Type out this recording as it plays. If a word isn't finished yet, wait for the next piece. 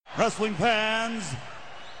Wrestling fans,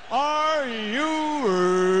 are you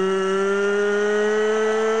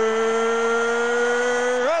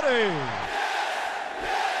ready?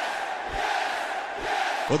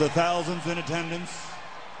 For the thousands in attendance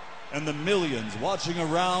and the millions watching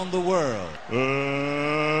around the world,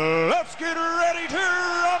 let's get ready to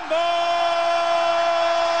rumble!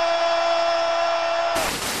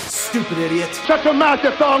 Stupid idiot. Shut your mouth,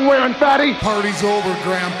 you thong-wearing fatty! Party's over,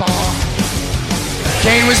 Grandpa.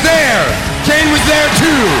 Kane was there! Kane was there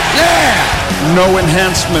too! Yeah! No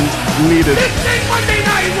enhancement needed. This ain't Monday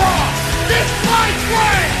Night Raw! This fight's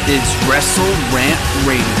right! It's Wrestle Rant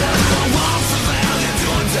Radio.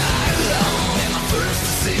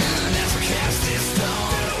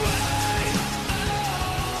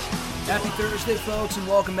 Happy Thursday, folks, and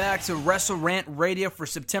welcome back to Wrestle Rant Radio for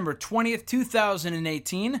September 20th,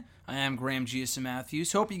 2018. I am Graham Giuseppe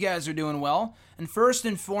Matthews. Hope you guys are doing well. And first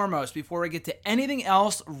and foremost, before we get to anything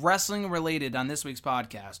else wrestling-related on this week's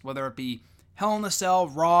podcast, whether it be Hell in a Cell,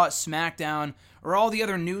 Raw, SmackDown, or all the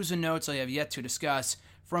other news and notes I have yet to discuss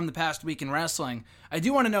from the past week in wrestling, I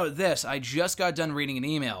do want to note this. I just got done reading an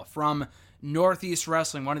email from Northeast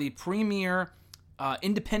Wrestling, one of the premier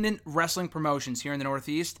independent wrestling promotions here in the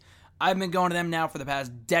Northeast. I've been going to them now for the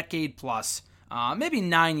past decade plus, maybe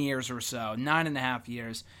 9 years or so, 9.5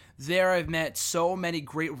 years. There I've met so many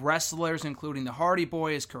great wrestlers, including the Hardy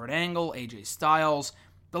Boys, Kurt Angle, AJ Styles.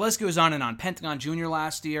 The list goes on and on. Pentagon Jr.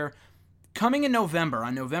 last year. Coming in November,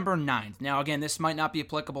 on November 9th. Now, again, this might not be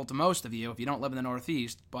applicable to most of you if you don't live in the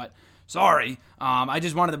Northeast, but sorry. I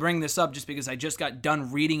just wanted to bring this up just because I just got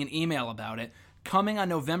done reading an email about it. Coming on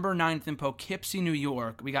November 9th in Poughkeepsie, New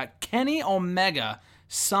York, we got Kenny Omega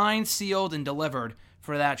signed, sealed, and delivered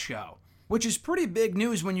for that show. Which is pretty big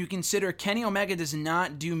news when you consider Kenny Omega does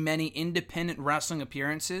not do many independent wrestling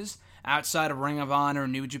appearances outside of Ring of Honor,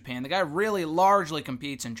 New Japan. The guy really largely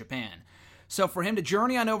competes in Japan. So for him to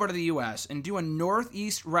journey on over to the U.S. and do a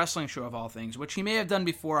Northeast wrestling show of all things, which he may have done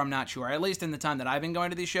before, I'm not sure. At least in the time that I've been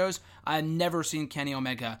going to these shows, I've never seen Kenny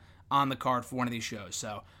Omega on the card for one of these shows.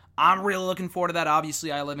 So I'm really looking forward to that.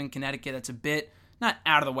 Obviously, I live in Connecticut. It's a bit, not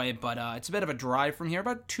out of the way, but it's a bit of a drive from here,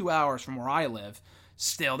 about 2 hours from where I live.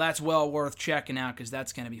 Still, that's well worth checking out because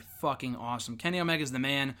that's going to be fucking awesome. Kenny Omega's the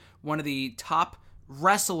man, one of the top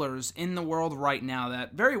wrestlers in the world right now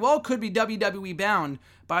that very well could be WWE bound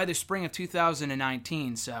by the spring of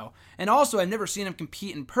 2019. So, and also, I've never seen him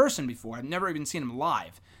compete in person before. I've never even seen him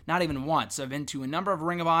live, not even once. I've been to a number of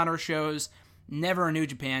Ring of Honor shows, never a New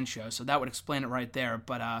Japan show, so that would explain it right there.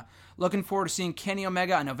 But looking forward to seeing Kenny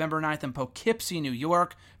Omega on November 9th in Poughkeepsie, New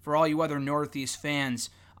York. For all you other Northeast fans,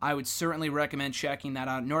 I would certainly recommend checking that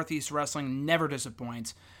out. Northeast Wrestling never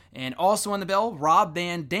disappoints. And also on the bill, Rob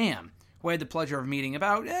Van Dam, who I had the pleasure of meeting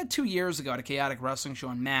about 2 years ago at a Chaotic Wrestling show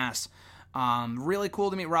in Mass. Really cool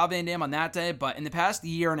to meet Rob Van Dam on that day, but in the past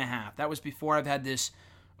year and a half, that was before I've had this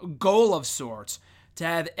goal of sorts to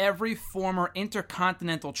have every former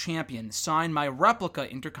Intercontinental Champion sign my replica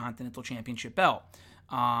Intercontinental Championship belt.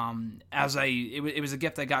 It was a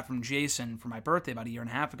gift I got from Jason for my birthday about a year and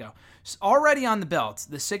a half ago. So already on the belt,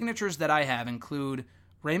 the signatures that I have include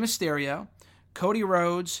Rey Mysterio, Cody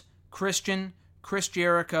Rhodes, Christian, Chris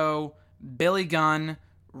Jericho, Billy Gunn,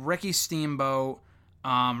 Ricky Steamboat,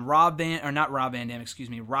 Ryback,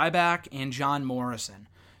 and John Morrison.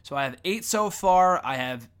 So I have 8 so far. I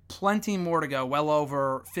have plenty more to go, well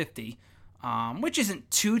over 50, which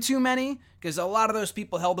isn't too many, because a lot of those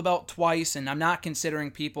people held the belt twice, and I'm not considering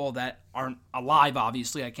people that aren't alive,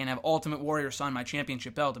 obviously. I can't have Ultimate Warrior sign my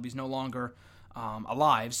championship belt if he's no longer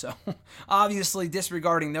alive, so obviously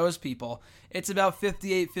disregarding those people, it's about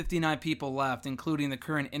 58, 59 people left, including the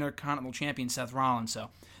current Intercontinental Champion Seth Rollins. So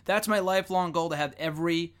that's my lifelong goal, to have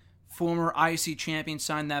every former IC champion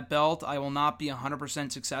sign that belt. I will not be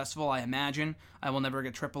 100% successful, I imagine. I will never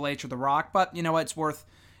get Triple H or The Rock, but you know what,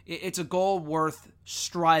 it's a goal worth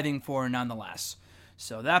striving for nonetheless.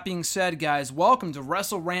 So that being said, guys, welcome to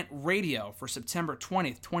Wrestle Rant Radio for September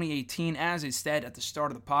 20th, 2018. As I said at the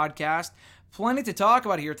start of the podcast, plenty to talk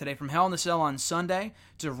about here today, from Hell in a Cell on Sunday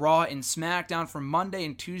to Raw and SmackDown for Monday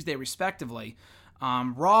and Tuesday, respectively.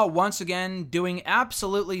 Raw, once again, doing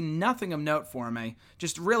absolutely nothing of note for me.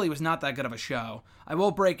 Just really was not that good of a show. I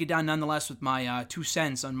will break it down nonetheless with my 2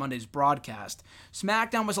 cents on Monday's broadcast.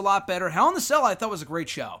 SmackDown was a lot better. Hell in a Cell I thought was a great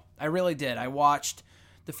show. I really did. I watched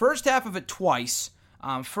the first half of it twice.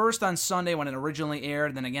 First on Sunday when it originally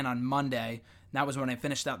aired, then again on Monday. That was when I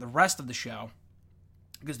finished out the rest of the show,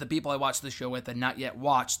 because the people I watched the show with had not yet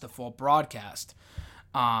watched the full broadcast.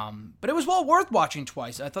 But it was well worth watching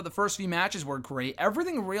twice. I thought the first few matches were great.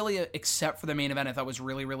 Everything really, except for the main event, I thought was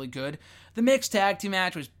really, really good. The mixed tag team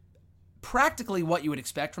match was practically what you would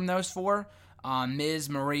expect from those four. Miz,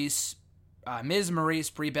 Maurice,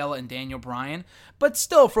 Brie Bella, and Daniel Bryan. But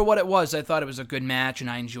still, for what it was, I thought it was a good match, and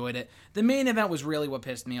I enjoyed it. The main event was really what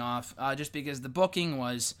pissed me off, just because the booking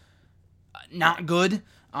was not good.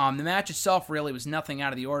 The match itself really was nothing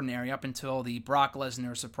out of the ordinary up until the Brock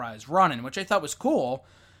Lesnar surprise run-in, which I thought was cool,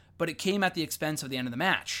 but it came at the expense of the end of the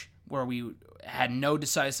match, where we had no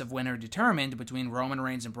decisive winner determined between Roman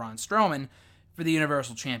Reigns and Braun Strowman for the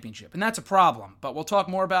Universal Championship. And that's a problem, but we'll talk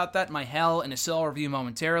more about that in my Hell in a Cell review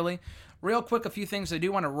momentarily. Real quick, a few things I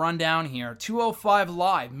do want to run down here. 205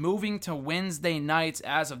 Live, moving to Wednesday nights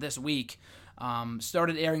as of this week.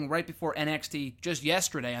 Started airing right before NXT just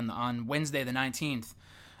yesterday on Wednesday the 19th.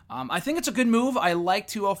 I think it's a good move. I like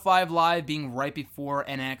 205 Live being right before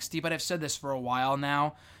NXT, but I've said this for a while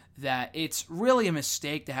now, that it's really a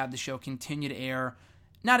mistake to have the show continue to air,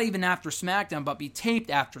 not even after SmackDown, but be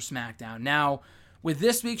taped after SmackDown. Now, with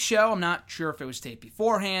this week's show, I'm not sure if it was taped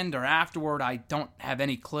beforehand or afterward. I don't have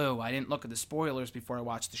any clue. I didn't look at the spoilers before I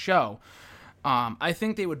watched the show. I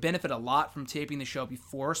think they would benefit a lot from taping the show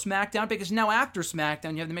before SmackDown, because now after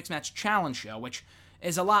SmackDown, you have the Mixed Match Challenge show, which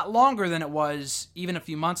is a lot longer than it was even a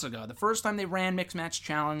few months ago. The first time they ran Mixed Match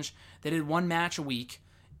Challenge, they did one match a week,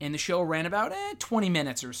 and the show ran about 20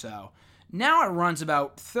 minutes or so. Now it runs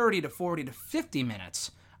about 30 to 40 to 50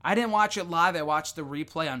 minutes. I didn't watch it live. I watched the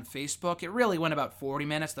replay on Facebook. It really went about 40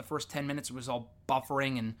 minutes. The first 10 minutes was all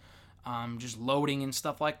buffering and just loading and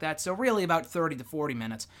stuff like that. So really about 30 to 40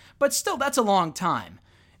 minutes. But still, that's a long time.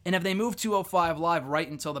 And if they move 205 Live right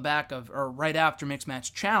until right after Mixed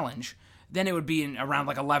Match Challenge, then it would be around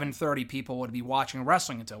like 11:30 people would be watching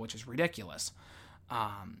wrestling until, which is ridiculous.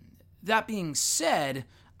 That being said,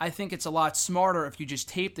 I think it's a lot smarter if you just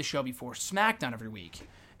tape the show before SmackDown every week.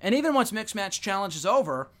 And even once Mixed Match Challenge is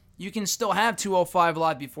over, you can still have 205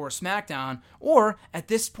 Live before SmackDown, or at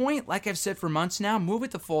this point, like I've said for months now, move it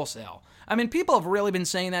to Full Sail. I mean, people have really been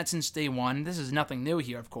saying that since day one. This is nothing new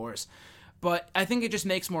here, of course. But I think it just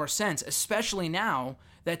makes more sense, especially now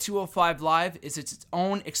that 205 Live is its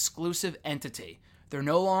own exclusive entity. They're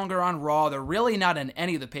no longer on Raw. They're really not in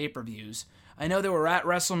any of the pay-per-views. I know they were at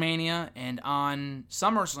WrestleMania and on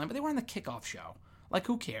SummerSlam, but they were on the kickoff show. Like,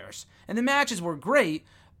 who cares? And the matches were great,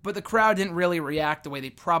 but the crowd didn't really react the way they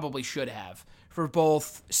probably should have for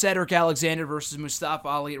both Cedric Alexander versus Mustafa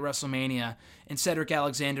Ali at WrestleMania and Cedric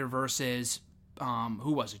Alexander versus,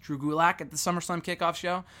 who was it, Drew Gulak at the SummerSlam kickoff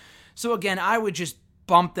show. So again, I would just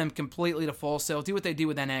bump them completely to Full Sail, do what they do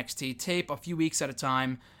with NXT, tape a few weeks at a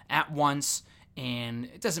time at once, and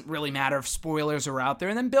it doesn't really matter if spoilers are out there,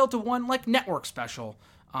 and then build to one like network special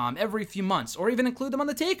every few months, or even include them on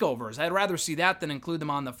the takeovers. I'd rather see that than include them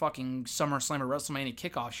on the fucking SummerSlam or WrestleMania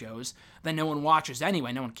kickoff shows that no one watches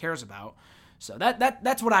anyway, no one cares about. So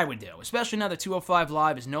that's what I would do, especially now that 205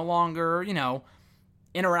 Live is no longer,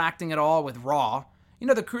 interacting at all with Raw.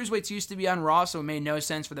 The Cruiserweights used to be on Raw, so it made no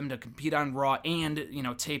sense for them to compete on Raw and,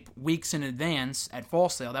 tape weeks in advance at Full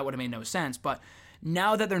Sail. That would have made no sense. But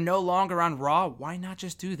now that they're no longer on Raw, why not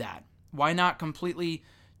just do that? Why not completely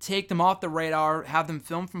take them off the radar, have them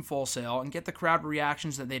film from Full Sail, and get the crowd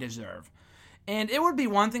reactions that they deserve? And it would be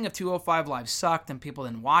one thing if 205 Live sucked and people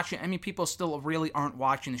didn't watch it. I mean, people still really aren't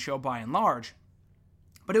watching the show by and large.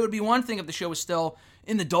 But it would be one thing if the show was still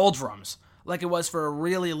in the doldrums, like it was for a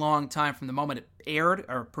really long time from the moment it aired,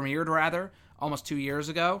 or premiered rather, almost 2 years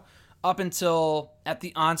ago, up until at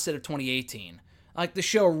the onset of 2018. Like, the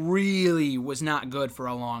show really was not good for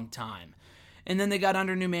a long time. And then they got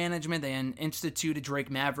under new management. They instituted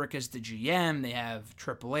Drake Maverick as the GM. They have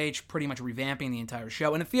Triple H pretty much revamping the entire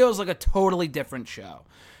show. And it feels like a totally different show.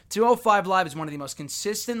 205 Live is one of the most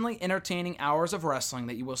consistently entertaining hours of wrestling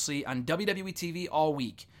that you will see on WWE TV all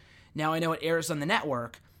week. Now, I know it airs on the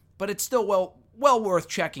network, but it's still well worth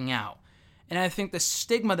checking out. And I think the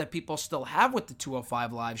stigma that people still have with the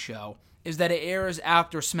 205 Live show is that it airs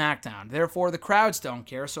after SmackDown. Therefore, the crowds don't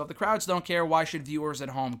care. So if the crowds don't care, why should viewers at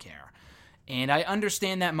home care? And I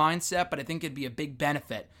understand that mindset, but I think it'd be a big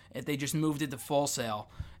benefit if they just moved it to Full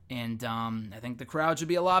Sail. And I think the crowds would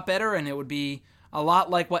be a lot better, and it would be a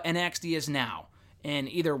lot like what NXT is now. And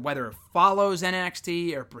either whether it follows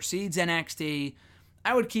NXT or precedes NXT,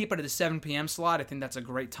 I would keep it at a 7 p.m. slot. I think that's a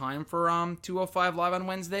great time for 205 Live on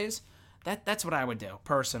Wednesdays. That's what I would do,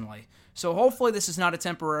 personally. So hopefully this is not a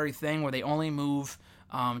temporary thing where they only move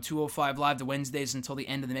 205 Live to Wednesdays until the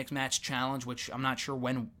end of the Mixed Match Challenge, which I'm not sure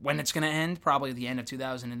when it's going to end, probably the end of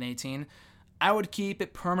 2018. I would keep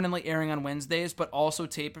it permanently airing on Wednesdays, but also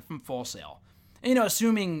tape it from Full Sail.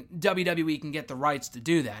 assuming WWE can get the rights to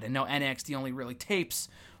do that. And no, NXT only really tapes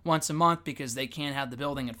once a month because they can't have the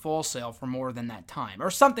building at Full Sail for more than that time, or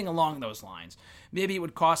something along those lines. Maybe it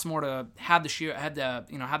would cost more to have the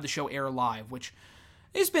show air live, which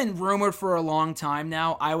has been rumored for a long time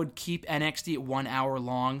now. I would keep NXT at 1 hour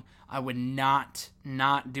long. I would not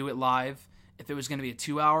do it live. If it was going to be a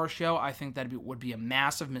 2-hour show, I think that would be a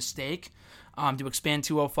massive mistake to expand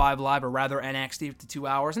 205 Live, or rather NXT, to 2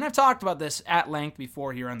 hours. And I've talked about this at length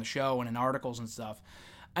before here on the show and in articles and stuff.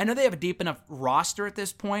 I know they have a deep enough roster at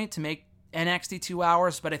this point to make NXT 2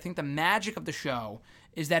 hours, but I think the magic of the show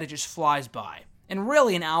is that it just flies by. And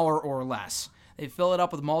really an hour or less. They fill it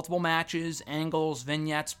up with multiple matches, angles,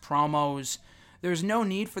 vignettes, promos. There's no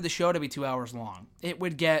need for the show to be 2 hours long. It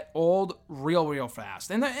would get old real fast.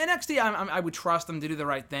 And the NXT, I would trust them to do the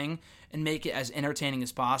right thing and make it as entertaining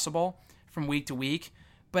as possible from week to week.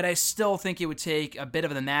 But I still think it would take a bit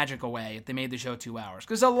of the magic away if they made the show 2 hours.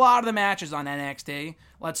 Because a lot of the matches on NXT,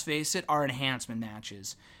 let's face it, are enhancement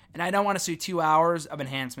matches. And I don't want to see 2 hours of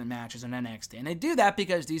enhancement matches on NXT. And they do that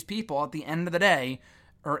because these people, at the end of the day,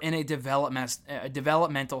 are in a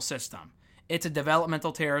developmental system. It's a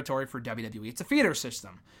developmental territory for WWE. It's a feeder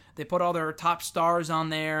system. They put all their top stars on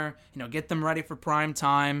there, get them ready for prime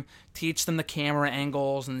time, teach them the camera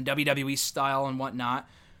angles and the WWE style and whatnot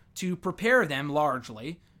to prepare them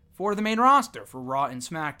largely for the main roster, for Raw and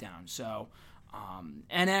SmackDown. So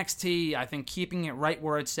NXT, I think keeping it right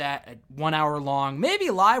where it's at 1 hour long. Maybe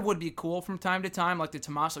live would be cool from time to time, like the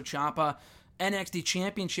Tommaso Ciampa NXT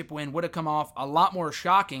Championship win would have come off a lot more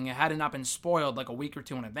shocking had it not been spoiled like a week or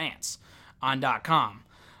two in advance on .com.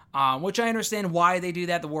 Which I understand why they do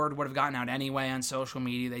that. The word would have gotten out anyway on social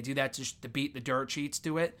media. They do that just to beat the dirt sheets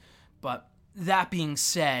to it. But that being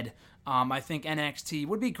said, I think NXT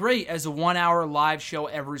would be great as a 1 hour live show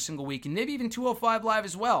every single week, and maybe even 205 Live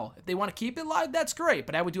as well. If they want to keep it live, that's great,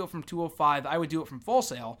 but I would do it from 205. I would do it from Full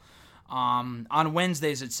Sail on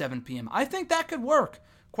Wednesdays at 7 p.m. I think that could work.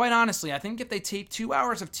 Quite honestly, I think if they tape 2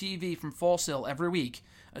 hours of TV from Full Sail every week,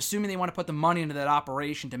 assuming they want to put the money into that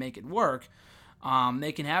operation to make it work,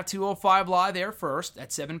 they can have 205 Live air first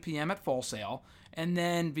at 7 p.m. at Full Sail, and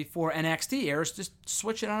then before NXT airs, just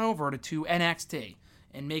switch it on over to NXT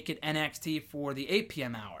and make it NXT for the 8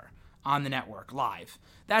 p.m. hour on the network live.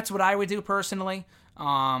 That's what I would do personally.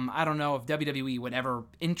 I don't know if WWE would ever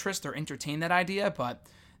interest or entertain that idea, but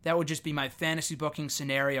that would just be my fantasy booking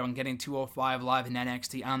scenario and getting 205 Live and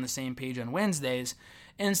NXT on the same page on Wednesdays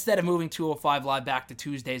instead of moving 205 Live back to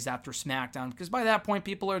Tuesdays after SmackDown, because by that point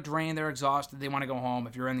people are drained, they're exhausted, they want to go home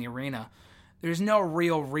if you're in the arena. There's no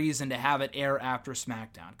real reason to have it air after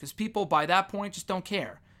SmackDown because people by that point just don't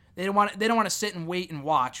care. They don't want to sit and wait and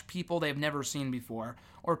watch people they've never seen before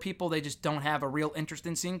or people they just don't have a real interest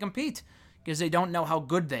in seeing compete because they don't know how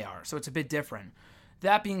good they are, so it's a bit different.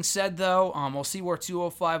 That being said, though, we'll see where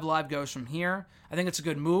 205 Live goes from here. I think it's a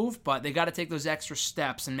good move, but they got to take those extra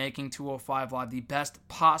steps in making 205 Live the best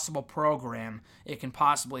possible program it can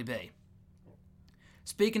possibly be.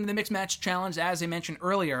 Speaking of the Mixed Match Challenge, as I mentioned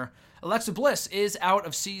earlier, Alexa Bliss is out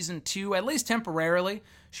of Season 2, at least temporarily.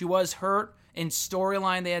 She was hurt in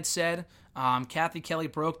storyline, they had said. Kathy Kelly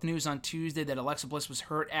broke the news on Tuesday that Alexa Bliss was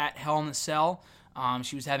hurt at Hell in a Cell.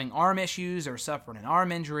 She was having arm issues or suffering an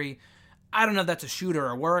arm injury. I don't know if that's a shoot or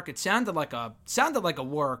a work. It sounded like a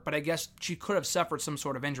work, but I guess she could have suffered some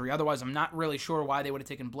sort of injury. Otherwise, I'm not really sure why they would have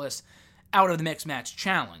taken Bliss out of the Mixed Match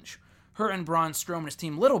Challenge. Her and Braun Strowman's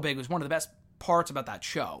team Little Big was one of the best parts about that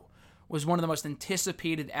show. Was one of the most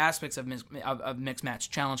anticipated aspects of Mixed Match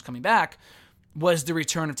Challenge coming back was the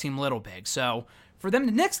return of Team Little Big. So for them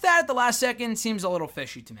to nix that at the last second seems a little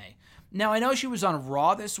fishy to me. Now, I know she was on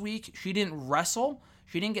Raw this week. She didn't wrestle.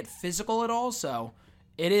 She didn't get physical at all, so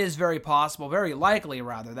it is very possible, very likely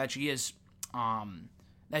rather, that she is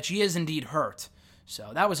indeed hurt.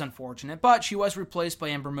 So that was unfortunate. But she was replaced by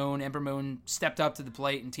Ember Moon. Ember Moon stepped up to the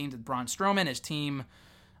plate and teamed with Braun Strowman. His team,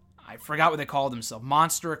 I forgot what they called themselves.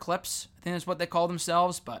 Monster Eclipse, I think that's what they called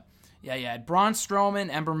themselves. But yeah, you had Braun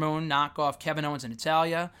Strowman, Ember Moon knock off Kevin Owens and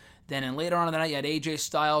Natalya. Then later on in the night, you had AJ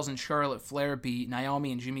Styles and Charlotte Flair beat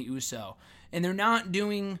Naomi and Jimmy Uso. And they're not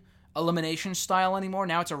doing elimination style anymore.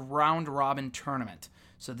 Now it's a round-robin tournament.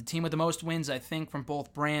 So the team with the most wins, I think, from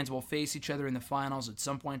both brands will face each other in the finals at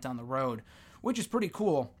some point down the road, which is pretty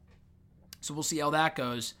cool. So we'll see how that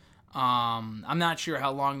goes. I'm not sure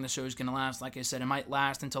how long the show is going to last. Like I said, it might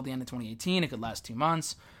last until the end of 2018. It could last 2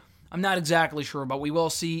 months. I'm not exactly sure, but we will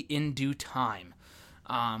see in due time.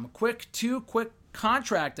 Two quick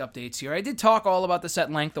contract updates here. I did talk all about this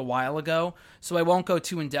at length a while ago, so I won't go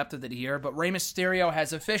too in-depth with it here, but Rey Mysterio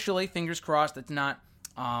has officially, fingers crossed, it's not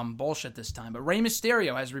bullshit this time. But Rey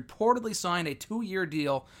Mysterio has reportedly signed a 2-year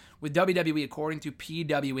deal with WWE, according to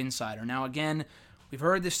PW Insider. Now, again, we've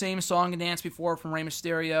heard the same song and dance before from Rey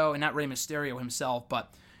Mysterio, and not Rey Mysterio himself,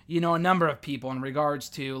 but, a number of people in regards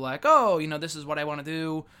to, like, this is what I want to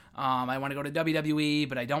do. I want to go to WWE,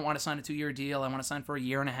 but I don't want to sign a 2-year deal. I want to sign for a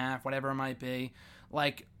year and a half, whatever it might be.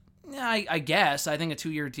 Like, I guess. I think a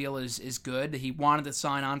 2-year deal is good. He wanted to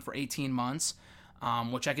sign on for 18 months,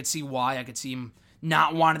 which I could see why. I could see him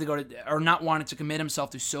not wanting to commit himself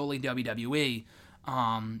to solely WWE.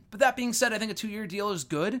 But that being said, I think a 2-year deal is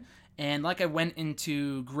good. And like I went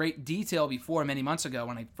into great detail before many months ago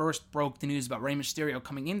when I first broke the news about Rey Mysterio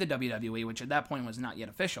coming into WWE, which at that point was not yet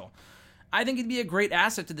official, I think he'd be a great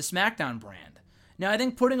asset to the SmackDown brand. Now, I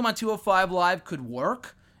think putting him on 205 Live could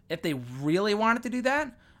work if they really wanted to do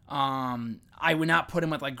that. I would not put him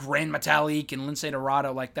with like Grand Metalik and Lince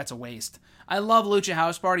Dorado. Like, that's a waste. I love Lucha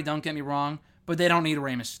House Party, don't get me wrong, but they don't need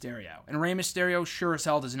Rey Mysterio. And Rey Mysterio sure as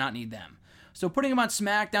hell does not need them. So putting him on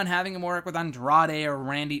SmackDown, having him work with Andrade or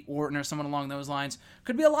Randy Orton or someone along those lines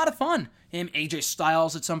could be a lot of fun. Him, AJ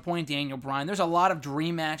Styles at some point, Daniel Bryan. There's a lot of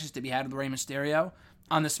dream matches to be had with Rey Mysterio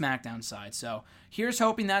on the SmackDown side. So here's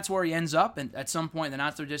hoping that's where he ends up at some point in the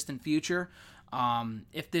not-so-distant future.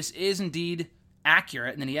 If this is indeed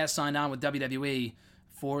accurate, and then he has signed on with WWE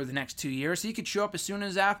for the next 2 years, he could show up as soon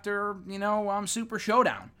as after, Super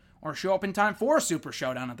Showdown, or show up in time for Super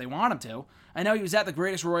Showdown if they want him to. I know he was at the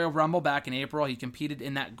Greatest Royal Rumble back in April. He competed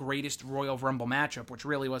in that Greatest Royal Rumble matchup, which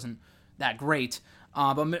really wasn't that great.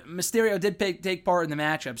 But Mysterio did take part in the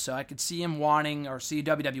matchup, so I could see him see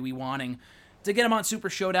WWE wanting to get him on Super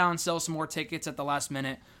Showdown, sell some more tickets at the last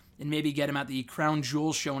minute, and maybe get him at the Crown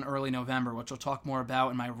Jewel show in early November, which I'll talk more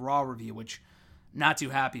about in my Raw review, which I'm not too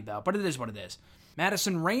happy about, but it is what it is.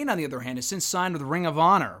 Madison Rayne, on the other hand, has since signed with Ring of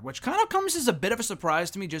Honor, which kind of comes as a bit of a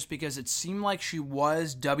surprise to me just because it seemed like she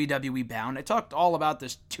was WWE bound. I talked all about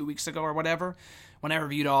this 2 weeks ago or whatever when I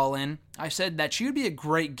reviewed All In. I said that she would be a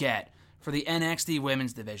great get for the NXT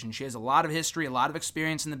women's division. She has a lot of history, a lot of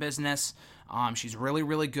experience in the business. She's really,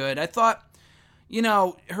 really good. I thought,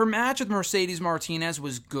 her match with Mercedes Martinez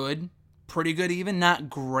was good, pretty good even, not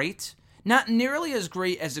great. Not nearly as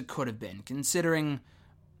great as it could have been, considering,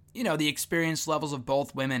 the experience levels of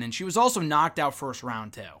both women. And she was also knocked out first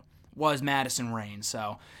round, too, was Madison Rayne.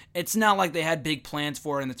 So it's not like they had big plans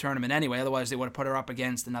for her in the tournament anyway. Otherwise, they would have put her up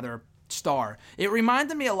against another star. It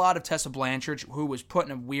reminded me a lot of Tessa Blanchard, who was put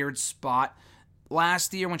in a weird spot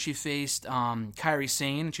last year when she faced Kairi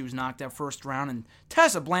Sane, and she was knocked out first round. And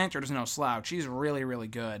Tessa Blanchard is no slouch. She's really, really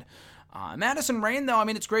good. Madison Rayne, though,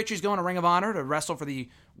 it's great she's going to Ring of Honor to wrestle for the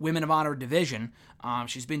Women of Honor division.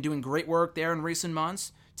 She's been doing great work there in recent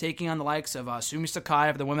months, taking on the likes of Sumi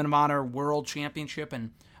Sakai for the Women of Honor World Championship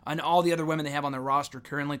and all the other women they have on their roster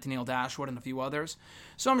currently, Tenille Dashwood and a few others.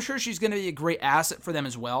 So I'm sure she's going to be a great asset for them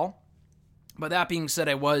as well. But that being said,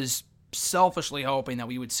 I was selfishly hoping that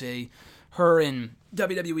we would see her in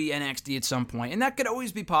WWE NXT at some point, and that could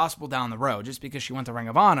always be possible down the road. Just because she went to Ring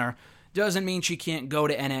of Honor doesn't mean she can't go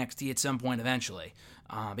to NXT at some point eventually.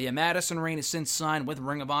 But yeah, Madison Rayne has since signed with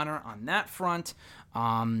Ring of Honor on that front.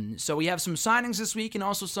 So we have some signings this week and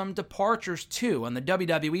also some departures too. On the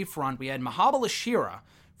WWE front, we had Mahaba Ashira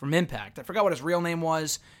from Impact. I forgot what his real name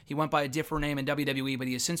was. He went by a different name in WWE, but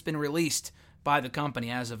he has since been released by the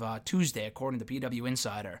company as of Tuesday, according to PW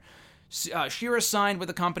Insider. Shira signed with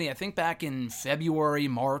the company, I think back in February,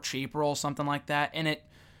 March, April, something like that, and it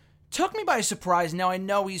took me by surprise. Now, I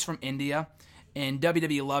know he's from India, and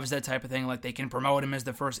WWE loves that type of thing, like they can promote him as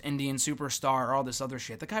the first Indian superstar or all this other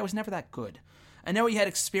shit. The guy was never that good. I know he had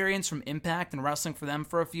experience from Impact and wrestling for them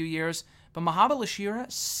for a few years, but Mahaba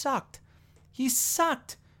Ashira sucked. He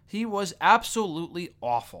sucked. He was absolutely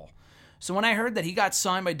awful. So when I heard that he got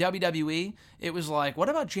signed by WWE, it was like, what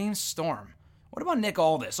about James Storm? What about Nick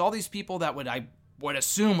Aldis? All these people that I would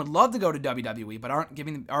assume would love to go to WWE, but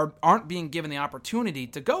aren't being given the opportunity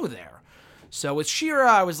to go there. So with Shira,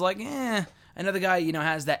 I was like, I know the guy,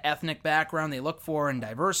 has that ethnic background they look for and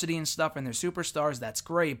diversity and stuff, and they're superstars. That's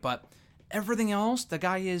great, but everything else, the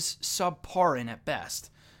guy is subpar in at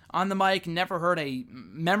best. On the mic, never heard a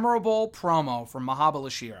memorable promo from Mahaba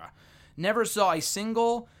Ashira. Never saw a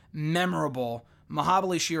single memorable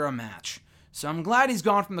Mahaba Ashira match. So I'm glad he's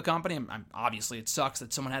gone from the company. Obviously, it sucks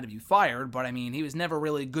that someone had to be fired, but he was never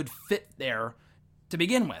really a good fit there to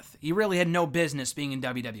begin with. He really had no business being in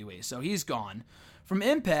WWE, so he's gone. From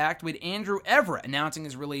Impact, we had Andrew Everett announcing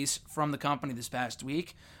his release from the company this past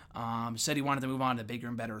week. Said he wanted to move on to bigger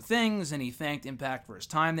and better things, and he thanked Impact for his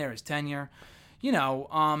time there, his tenure.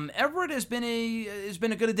 Everett has been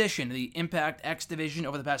a good addition to the Impact X division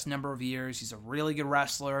over the past number of years. He's a really good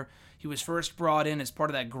wrestler. He was first brought in as part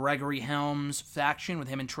of that Gregory Helms faction with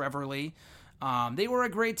him and Trevor Lee. They were a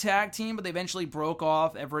great tag team, but they eventually broke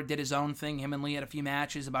off. Everett did his own thing. Him and Lee had a few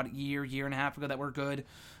matches about a year and a half ago that were good.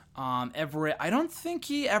 Everett, I don't think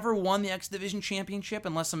he ever won the X Division Championship,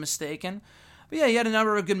 unless I'm mistaken. But yeah, he had a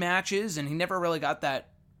number of good matches, and he never really got that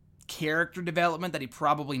character development that he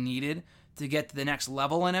probably needed to get to the next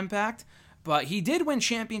level in Impact. But he did win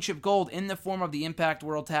championship gold in the form of the Impact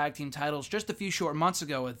World Tag Team titles just a few short months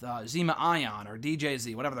ago with Zema Ion, or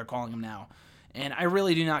DJZ, whatever they're calling him now. And I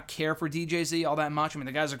really do not care for DJZ all that much. I mean,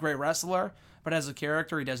 the guy's a great wrestler, but as a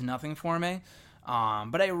character, he does nothing for me.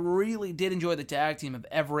 But I really did enjoy the tag team of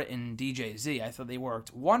Everett and DJZ. I thought they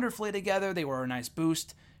worked wonderfully together. They were a nice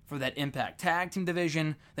boost for that Impact Tag Team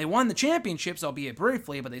division. They won the championships, albeit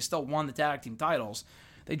briefly, but they still won the tag team titles.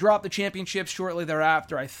 They dropped the championships shortly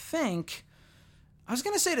thereafter, I think. I was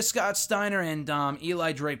going to say to Scott Steiner and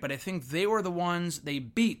Eli Drake, but I think they were the ones they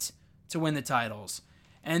beat to win the titles.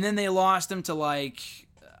 And then they lost them to,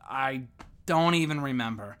 I don't even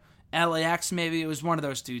remember. LAX, maybe. It was one of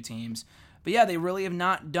those two teams. But yeah, they really have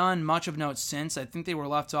not done much of note since. I think they were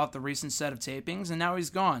left off the recent set of tapings, and now he's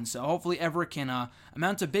gone. So hopefully Everett can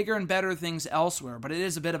amount to bigger and better things elsewhere. But it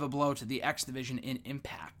is a bit of a blow to the X Division in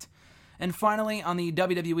Impact. And finally, on the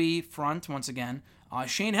WWE front, once again,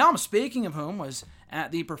 Shane Helms, speaking of whom, was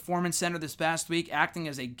at the Performance Center this past week acting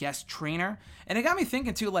as a guest trainer. And it got me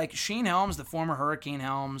thinking, too, Shane Helms, the former Hurricane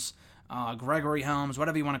Helms, Gregory Helms,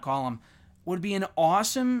 whatever you want to call him, would be an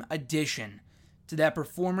awesome addition to that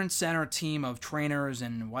Performance Center team of trainers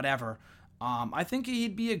and whatever. I think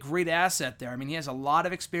he'd be a great asset there. I mean, he has a lot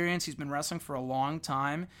of experience. He's been wrestling for a long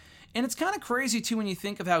time. And it's kind of crazy, too, when you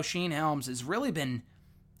think of how Shane Helms has really been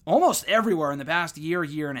almost everywhere in the past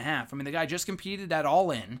year and a half. I mean, the guy just competed at All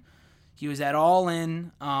In. He was at All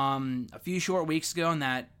In a few short weeks ago in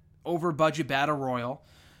that over-budget Battle Royal.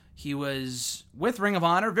 He was with Ring of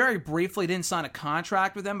Honor very briefly, didn't sign a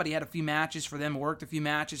contract with them, but he had a few matches for them, worked a few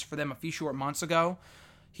matches for them a few short months ago.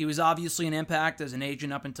 He was obviously in Impact as an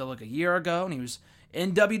agent up until a year ago, and he was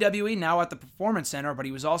in WWE, now at the Performance Center, but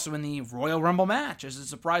he was also in the Royal Rumble match as a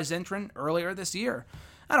surprise entrant earlier this year.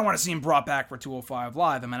 I don't want to see him brought back for 205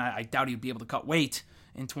 Live. I mean, I doubt he'd be able to cut weight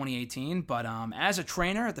in 2018, but as a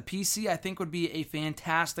trainer at the PC, I think would be a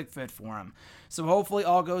fantastic fit for him. So hopefully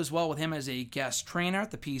all goes well with him as a guest trainer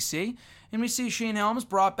at the PC, and we see Shane Helms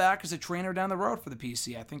brought back as a trainer down the road for the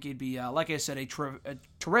PC. I think he'd be, like I said, a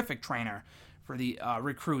terrific trainer for the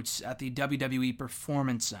recruits at the WWE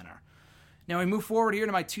Performance Center. Now we move forward here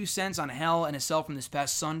to my 2 cents on Hell in a Cell from this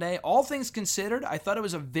past Sunday. All things considered, I thought it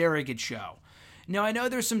was a very good show. Now, I know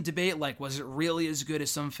there's some debate, was it really as good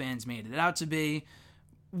as some fans made it out to be?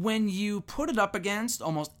 When you put it up against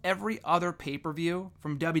almost every other pay-per-view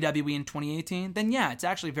from WWE in 2018, then yeah, it's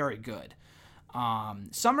actually very good.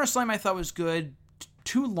 SummerSlam I thought was good.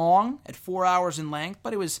 Too long at 4 hours in length,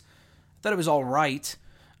 but I thought it was all right.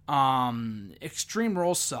 Extreme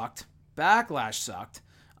Rules sucked. Backlash sucked.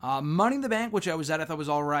 Money in the Bank, which I was at, I thought was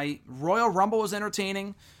all right. Royal Rumble was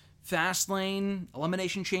entertaining. Fastlane,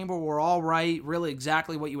 Elimination Chamber were all right, really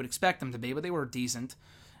exactly what you would expect them to be, but they were decent.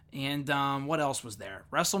 And what else was there?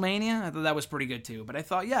 WrestleMania, I thought that was pretty good too. But I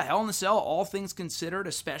thought, yeah, Hell in a Cell, all things considered,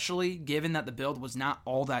 especially given that the build was not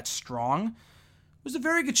all that strong, it was a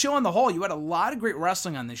very good show on the whole. You had a lot of great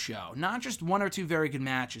wrestling on this show. Not just 1 or 2 very good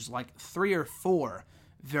matches, 3 or 4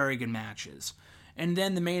 very good matches. And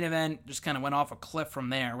then the main event just kind of went off a cliff from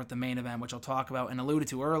there with the main event, which I'll talk about and alluded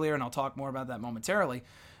to earlier, and I'll talk more about that momentarily.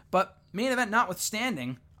 But main event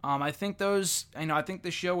notwithstanding, I think I think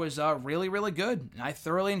the show was really, really good. I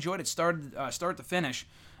thoroughly enjoyed it, start to finish.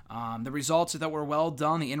 The results I thought were well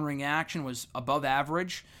done. The in-ring action was above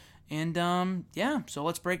average. And so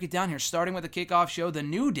let's break it down here. Starting with the kickoff show, The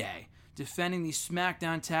New Day defending the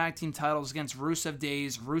SmackDown Tag Team titles against Rusev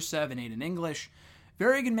Days, Rusev and Aiden English.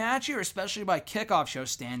 Very good match here, especially by kickoff show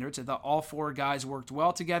standards. I thought all 4 guys worked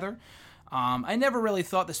well together. I never really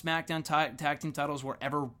thought the SmackDown Tag Team titles were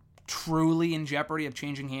ever truly in jeopardy of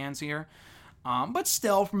changing hands here. But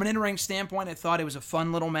still, from an in-ring standpoint, I thought it was a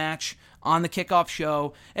fun little match on the kickoff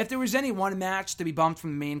show. If there was any one match to be bumped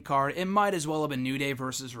from the main card, it might as well have been New Day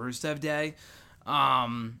versus Rusev Day.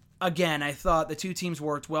 Again, I thought the 2 teams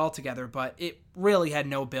worked well together, but it really had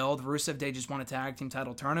no build. Rusev Day just won a tag team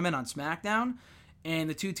title tournament on SmackDown, and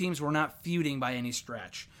the 2 teams were not feuding by any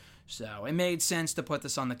stretch. So it made sense to put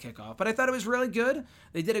this on the kickoff. But I thought it was really good.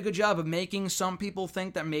 They did a good job of making some people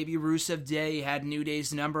think that maybe Rusev Day had New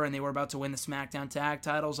Day's number and they were about to win the SmackDown Tag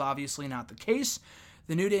titles. Obviously not the case.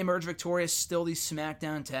 The New Day emerged victorious, still the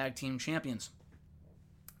SmackDown Tag Team Champions.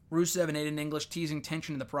 Rusev and Aiden English teasing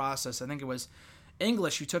tension in the process. I think it was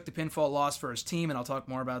English who took the pinfall loss for his team, and I'll talk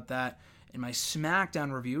more about that in my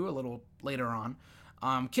SmackDown review a little later on.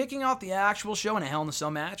 Kicking off the actual show in a Hell in a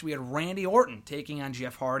Cell match, we had Randy Orton taking on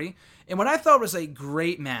Jeff Hardy, and what I thought was a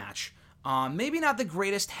great match. Maybe not the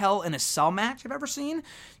greatest Hell in a Cell match I've ever seen,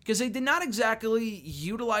 because they did not exactly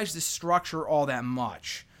utilize the structure all that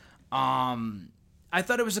much. I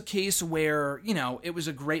thought it was a case where, it was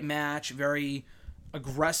a great match, very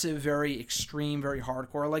aggressive, very extreme, very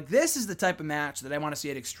hardcore. Like, this is the type of match that I want to see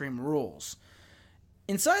at Extreme Rules.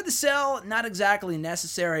 Inside the Cell, not exactly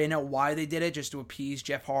necessary. I know why they did it, just to appease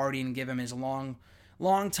Jeff Hardy and give him his long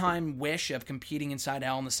time wish of competing inside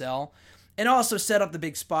Hell in a Cell, and also set up the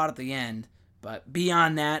big spot at the end. But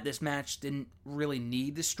beyond that, this match didn't really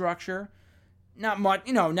need the structure. Not much,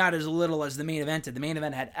 not as little as the main event did. The main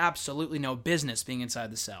event had absolutely no business being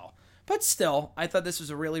inside the Cell. But still, I thought this was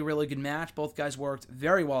a really, really good match. Both guys worked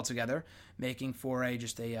very well together, making for a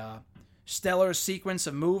stellar sequence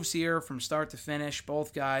of moves here from start to finish.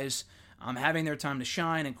 Both guys having their time to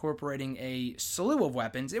shine, incorporating a slew of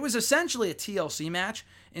weapons. It was essentially a TLC match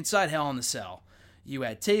inside Hell in a Cell. You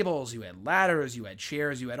had tables, you had ladders, you had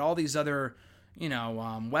chairs, you had all these other,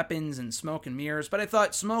 weapons and smoke and mirrors. But I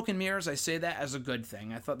thought smoke and mirrors, I say that as a good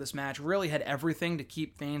thing. I thought this match really had everything to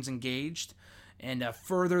keep fans engaged and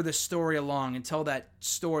further the story along and tell that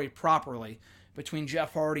story properly between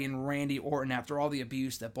Jeff Hardy and Randy Orton after all the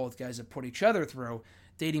abuse that both guys have put each other through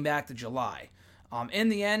dating back to July. In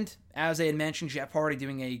the end, as I had mentioned, Jeff Hardy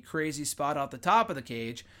doing a crazy spot off the top of the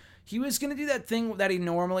cage. He was going to do that thing that he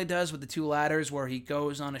normally does with the two ladders where he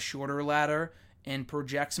goes on a shorter ladder and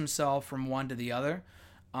projects himself from one to the other.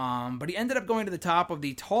 But he ended up going to the top of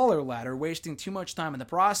the taller ladder, wasting too much time in the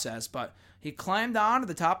process. But he climbed onto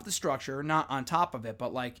the top of the structure, not on top of it,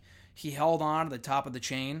 but he held on to the top of the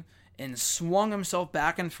chain and swung himself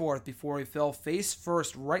back and forth before he fell face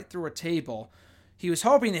first right through a table. He was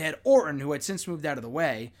hoping to hit Orton, who had since moved out of the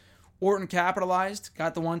way. Orton capitalized,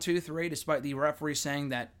 got the 1-2-3, despite the referee saying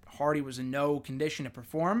that Hardy was in no condition to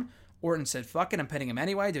perform. Orton said, fuck it, I'm pinning him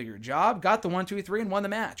anyway, do your job. Got the 1-2-3 and won the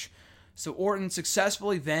match. So Orton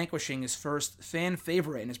successfully vanquishing his first fan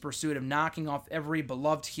favorite in his pursuit of knocking off every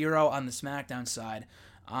beloved hero on the SmackDown side.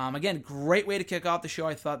 Again, great way to kick off the show.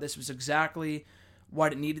 I thought this was exactly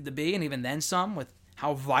what it needed to be, and even then some, with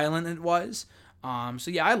how violent it was. So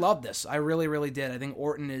yeah, I love this. I really, really did. I think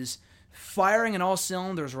Orton is firing in all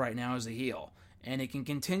cylinders right now as a heel, and he can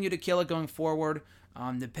continue to kill it going forward,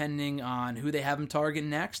 depending on who they have him target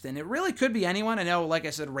next. And it really could be anyone. I know, like I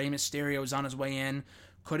said, Rey Mysterio is on his way in.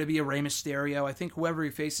 Could it be a Rey Mysterio? I think whoever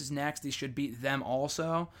he faces next, he should beat them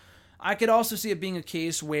also. I could also see it being a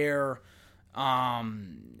case where he's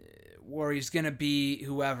going to be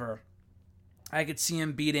whoever. I could see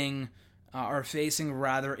him beating, or facing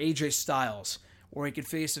rather, AJ Styles, or he could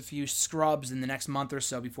face a few scrubs in the next month or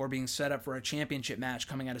so before being set up for a championship match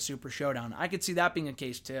coming out of Super Showdown. I could see that being a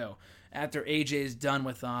case too, after AJ is done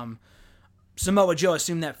with Samoa Joe.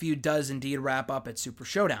 Assume that feud does indeed wrap up at Super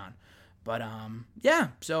Showdown. But, yeah,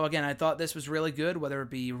 so again, I thought this was really good, whether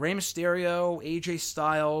it be Rey Mysterio, AJ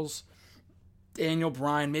Styles, Daniel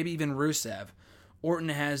Bryan, maybe even Rusev. Orton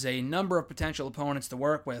has a number of potential opponents to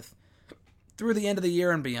work with through the end of the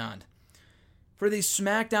year and beyond. For the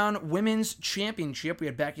SmackDown Women's Championship, we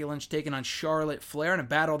had Becky Lynch taking on Charlotte Flair in a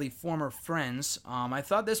battle of the former friends. I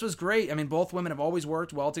thought this was great. I mean, both women have always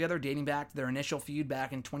worked well together, dating back to their initial feud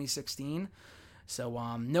back in 2016.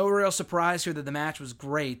 So, no real surprise here that the match was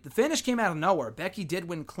great. The finish came out of nowhere. Becky did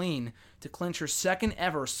win clean to clinch her second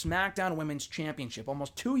ever SmackDown Women's Championship,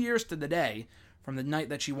 almost 2 years to the day from the night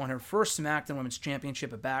that she won her first SmackDown Women's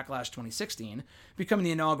Championship at Backlash 2016, becoming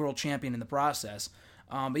the inaugural champion in the process.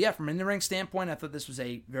 But yeah, from an in-ring standpoint, I thought this was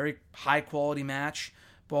a very high-quality match.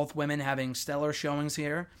 Both women having stellar showings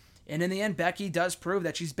here. And in the end, Becky does prove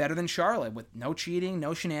that she's better than Charlotte with no cheating,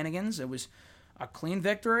 no shenanigans. It was a clean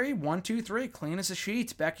victory, 1-2-3, clean as a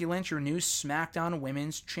sheet. Becky Lynch, your new SmackDown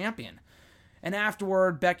Women's Champion. And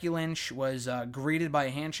afterward, Becky Lynch was greeted by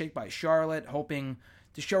a handshake by Charlotte, hoping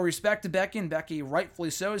to show respect to Becky, and Becky, rightfully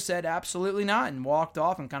so, said absolutely not, and walked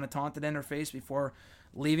off and kind of taunted in her face before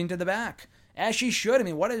leaving to the back. As she should. I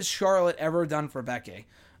mean, what has Charlotte ever done for Becky?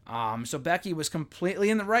 So Becky was completely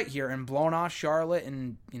in the right here and blown off Charlotte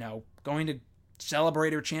and, going to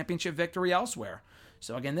celebrate her championship victory elsewhere.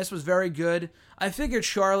 So again, this was very good. I figured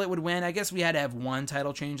Charlotte would win. I guess we had to have one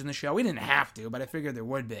title change in the show. We didn't have to, but I figured there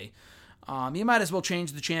would be. You might as well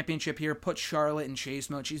change the championship here. Put Charlotte in chase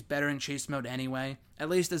mode. She's better in chase mode anyway, at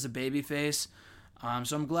least as a babyface.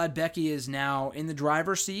 So I'm glad Becky is now in the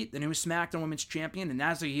driver's seat, the new SmackDown Women's Champion, and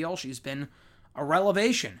as a heel, she's been a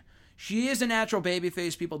revelation. She is a natural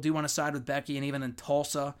babyface. People do want to side with Becky, and even in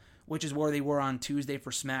Tulsa, which is where they were on Tuesday for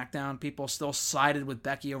SmackDown, people still sided with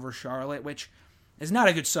Becky over Charlotte, which is not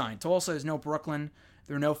a good sign. Tulsa is no Brooklyn.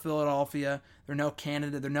 They're no Philadelphia. They're no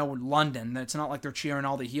Canada. They're no London. It's not like they're cheering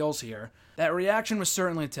all the heels here. That reaction was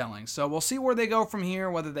certainly telling. So we'll see where they go from here,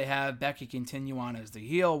 whether they have Becky continue on as the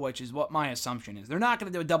heel, which is what my assumption is. They're not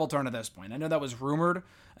going to do a double turn at this point. I know that was rumored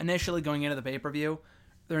initially going into the pay-per-view.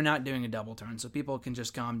 They're not doing a double turn, so people can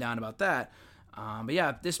just calm down about that. But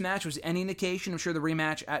yeah, if this match was any indication, I'm sure the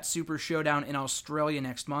rematch at Super Showdown in Australia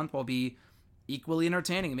next month will be equally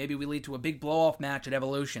entertaining. Maybe we lead to a big blow-off match at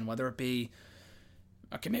Evolution, whether it be,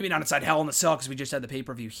 okay, maybe not inside Hell in the Cell because we just had the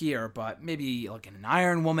pay-per-view here, but maybe like an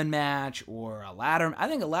Iron Woman match or a ladder. I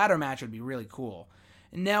think a ladder match would be really cool.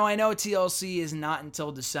 Now, I know TLC is not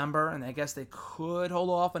until December, and I guess they could hold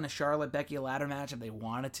off on a Charlotte-Becky ladder match if they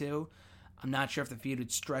wanted to. I'm not sure if the feud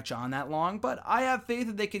would stretch on that long, but I have faith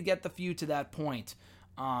that they could get the feud to that point.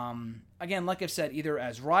 Again, like I've said, either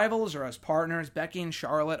as rivals or as partners, Becky and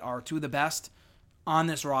Charlotte are two of the best on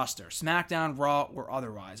this roster. SmackDown, Raw, or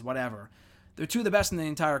otherwise, whatever. They're two of the best in the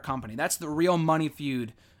entire company. That's the real money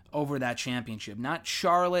feud over that championship. Not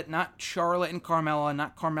Charlotte and Carmella,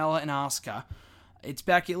 not Carmella and Asuka. It's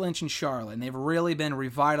Becky Lynch and Charlotte, and they've really been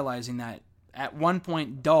revitalizing that at one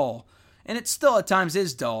point dull, and it still at times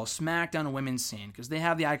is dull, SmackDown women's scene, because they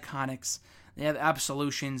have the Iconics, they have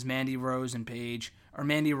Absolutions, Mandy Rose and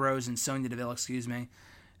Sonya Deville,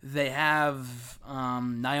 They have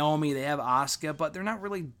Naomi, they have Asuka, but they're not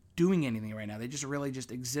really doing anything right now. They just really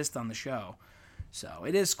just exist on the show. So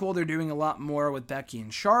it is cool they're doing a lot more with Becky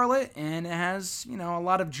and Charlotte, and it has, a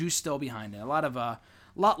lot of juice still behind it. A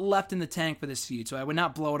lot left in the tank for this feud, so I would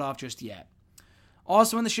not blow it off just yet.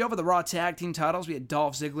 Also in the show for the Raw Tag Team titles, we had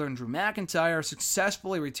Dolph Ziggler and Drew McIntyre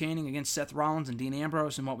successfully retaining against Seth Rollins and Dean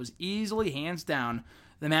Ambrose in what was easily, hands down,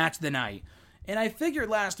 the match of the night. And I figured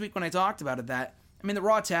last week when I talked about it that, the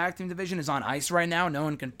Raw Tag Team division is on ice right now. No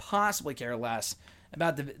one can possibly care less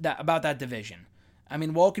about that division.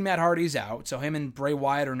 Woken Matt Hardy's out, so him and Bray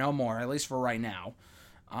Wyatt are no more, at least for right now.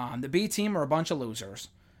 The B Team are a bunch of losers.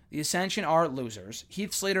 The Ascension are losers.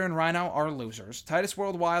 Heath Slater and Rhino are losers. Titus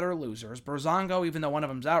Worldwide are losers. Breezango, even though one of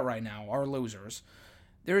them's out right now, are losers.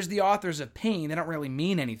 There's the Authors of Pain. They don't really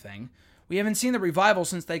mean anything. We haven't seen the Revival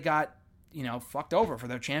since they got, fucked over for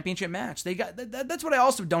their championship match. That's what I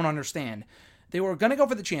also don't understand. They were going to go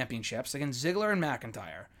for the championships against Ziggler and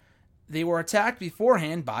McIntyre. They were attacked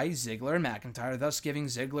beforehand by Ziggler and McIntyre, thus giving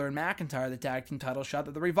Ziggler and McIntyre the tag team title shot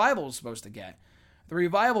that the Revival was supposed to get. The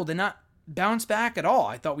Revival did not bounce back at all.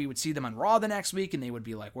 I thought we would see them on Raw the next week, and they would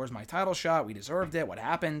be like, where's my title shot? We deserved it. What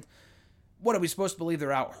happened? What, are we supposed to believe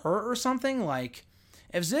they're out hurt or something? Like,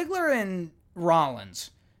 if Ziggler and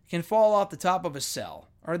Rollins can fall off the top of a cell,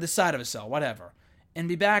 or the side of a cell, whatever, and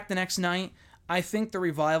be back the next night, I think the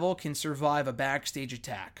Revival can survive a backstage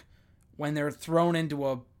attack when they're thrown into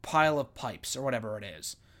a pile of pipes, or whatever it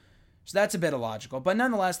is. So that's a bit illogical. But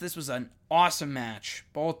nonetheless, this was an awesome match.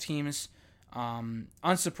 Both teams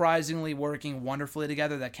unsurprisingly working wonderfully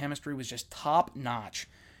together. That chemistry was just top notch,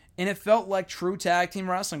 and it felt like true tag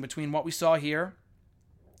team wrestling between what we saw here,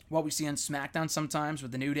 what we see on SmackDown sometimes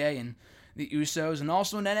with the New Day and the Usos, and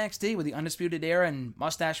also in NXT with the Undisputed Era and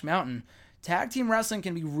Mustache Mountain. Tag team wrestling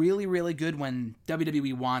can be really, really good when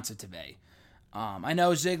WWE wants it to be. I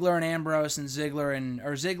know Ziggler and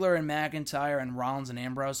McIntyre and Rollins and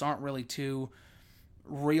Ambrose aren't really two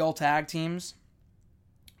real tag teams,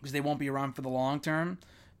 because they won't be around for the long term.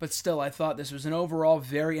 But still, I thought this was an overall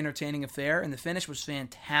very entertaining affair, and the finish was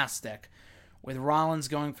fantastic, with Rollins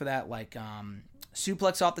going for that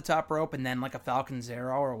suplex off the top rope and then like a Falcon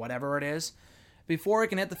Zero or whatever it is. Before he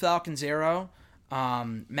can hit the Falcon Zero,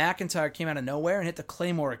 McIntyre came out of nowhere and hit the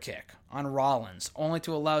Claymore kick on Rollins, only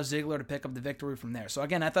to allow Ziggler to pick up the victory from there. So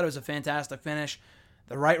again, I thought it was a fantastic finish.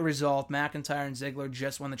 The right result. McIntyre and Ziggler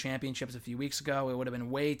just won the championships a few weeks ago. It would have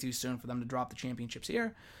been way too soon for them to drop the championships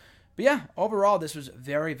here. But yeah, overall, this was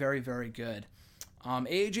very, very, very good.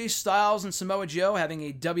 AJ Styles and Samoa Joe having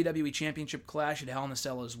a WWE Championship clash at Hell in a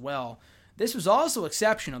Cell as well. This was also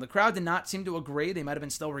exceptional. The crowd did not seem to agree. They might have been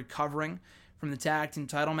still recovering from the tag team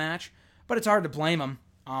title match, but it's hard to blame them.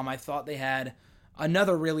 I thought they had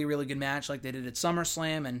another really, really good match like they did at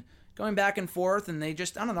SummerSlam, and going back and forth, and they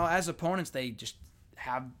just, as opponents, they just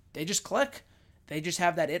click. They just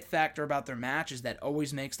have that it factor about their matches that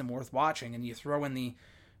always makes them worth watching, and you throw in the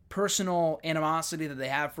personal animosity that they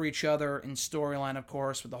have for each other in storyline, of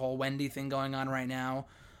course, with the whole Wendy thing going on right now.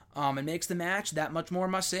 It makes the match that much more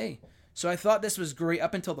must-see. So I thought this was great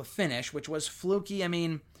up until the finish, which was fluky.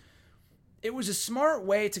 It was a smart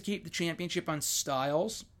way to keep the championship on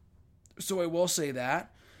Styles, so I will say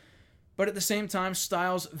that. But at the same time,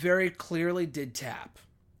 Styles very clearly did tap.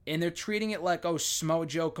 And they're treating it like, oh, Samoa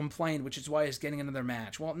Joe complained, which is why he's getting another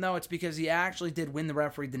match. Well, no, it's because he actually did win. The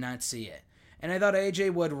referee did not see it. And I thought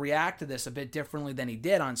AJ would react to this a bit differently than he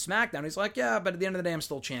did on SmackDown. He's like, yeah, but at the end of the day, I'm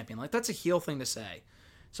still champion. Like, that's a heel thing to say.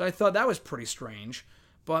 So I thought that was pretty strange.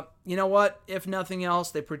 But you know what? If nothing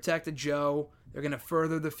else, they protected Joe. They're going to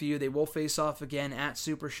further the feud. They will face off again at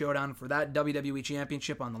Super Showdown for that WWE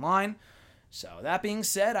Championship on the line. So that being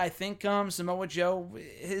said, I think Samoa Joe,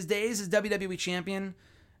 his days as WWE Champion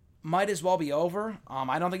might as well be over.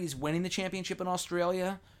 I don't think he's winning the championship in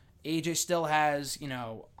Australia. AJ still has,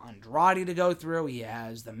 Andrade to go through. He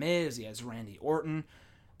has The Miz. He has Randy Orton.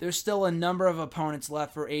 There's still a number of opponents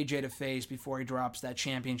left for AJ to face before he drops that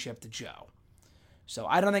championship to Joe. So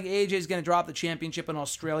I don't think AJ is going to drop the championship in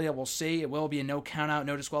Australia. We'll see. It will be a no countout,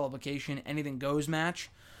 no disqualification, anything goes match.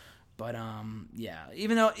 But yeah,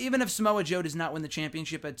 even if Samoa Joe does not win the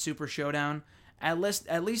championship at Super Showdown, at least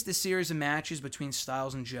the series of matches between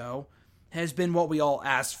Styles and Joe has been what we all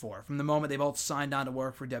asked for from the moment they both signed on to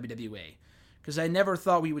work for WWE. Because I never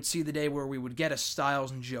thought we would see the day where we would get a Styles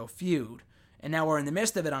and Joe feud. And now we're in the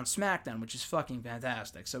midst of it on SmackDown, which is fucking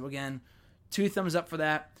fantastic. So again, 2 thumbs up for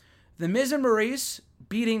that. The Miz and Maurice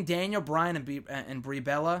beating Daniel Bryan and Brie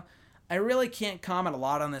Bella. I really can't comment a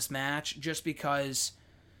lot on this match just because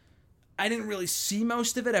I didn't really see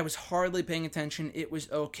most of it. I was hardly paying attention. It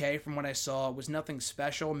was okay from what I saw. It was nothing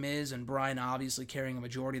special. Miz and Bryan obviously carrying a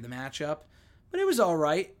majority of the matchup. But it was all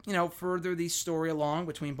right. Further the story along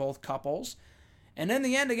between both couples. And in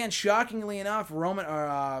the end, again, shockingly enough,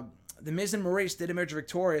 The Miz and Maurice did emerge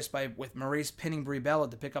victorious with Maurice pinning Brie Bella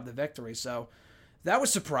to pick up the victory. So that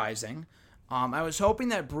was surprising. I was hoping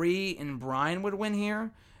that Brie and Bryan would win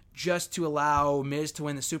here just to allow Miz to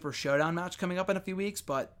win the Super Showdown match coming up in a few weeks.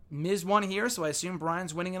 But Miz won here, so I assume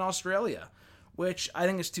Bryan's winning in Australia, which I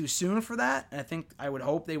think is too soon for that. And I would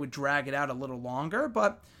hope they would drag it out a little longer.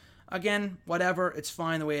 But again, whatever. It's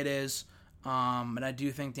fine the way it is. And I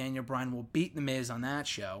do think Daniel Bryan will beat The Miz on that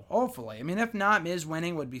show. Hopefully. I mean, if not, Miz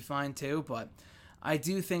winning would be fine too. But I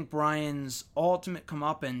do think Bryan's ultimate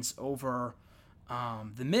comeuppance over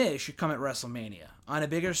The Miz should come at WrestleMania on a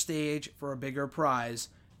bigger stage for a bigger prize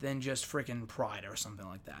than just freaking Pride or something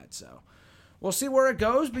like that. So we'll see where it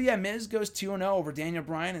goes. But yeah, Miz goes 2-0 over Daniel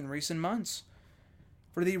Bryan in recent months.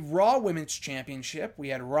 For the Raw Women's Championship, we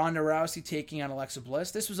had Ronda Rousey taking on Alexa Bliss.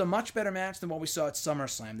 This was a much better match than what we saw at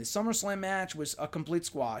SummerSlam. The SummerSlam match was a complete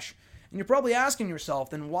squash. And you're probably asking yourself,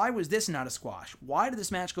 then why was this not a squash? Why did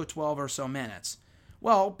this match go 12 or so minutes?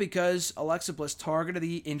 Well, because Alexa Bliss targeted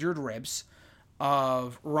the injured ribs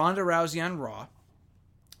of Ronda Rousey on Raw.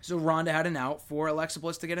 So Ronda had an out for Alexa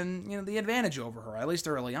Bliss to get the advantage over her, at least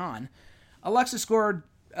early on. Alexa scored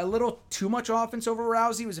a little too much offense over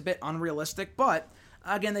Rousey. It was a bit unrealistic, but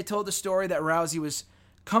again, they told the story that Rousey was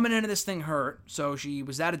coming into this thing hurt, so she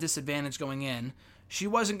was at a disadvantage going in. She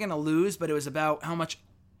wasn't going to lose, but it was about how much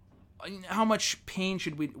pain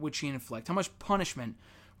would she inflict, how much punishment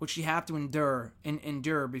would she have to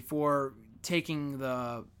endure before taking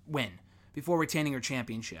the win, before retaining her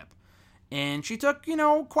championship. And she took,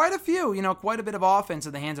 quite a bit of offense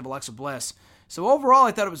at the hands of Alexa Bliss. So overall,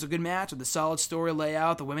 I thought it was a good match with a solid story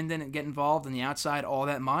layout. The women didn't get involved on the outside all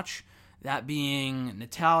that much. That being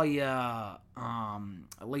Natalya,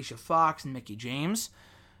 Alicia Fox, and Mickie James.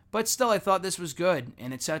 But still, I thought this was good,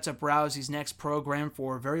 and it sets up Rousey's next program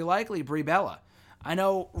for very likely Brie Bella. I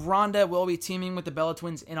know Ronda will be teaming with the Bella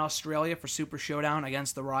Twins in Australia for Super Showdown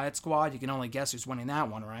against the Riot Squad. You can only guess who's winning that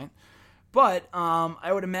one, right? But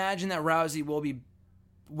I would imagine that Rousey will be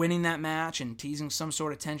winning that match and teasing some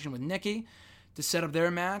sort of tension with Nikki to set up their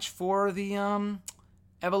match for the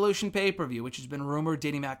Evolution pay-per-view, which has been rumored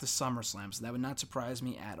dating back to SummerSlam, so that would not surprise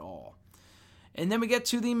me at all. And then we get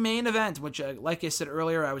to the main event, which, like I said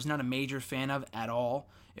earlier, I was not a major fan of at all.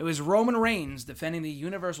 It was Roman Reigns defending the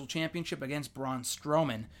Universal Championship against Braun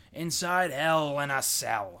Strowman inside Hell in a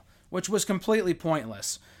Cell, which was completely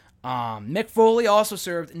pointless. Mick Foley also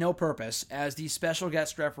served no purpose as the special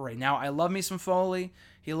guest referee. Now, I love me some Foley.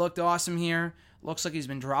 He looked awesome here. Looks like he's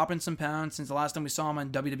been dropping some pounds since the last time we saw him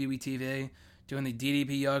on WWE TV, doing the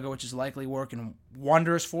DDP yoga, which is likely working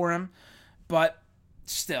wonders for him. But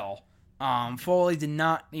still, Foley did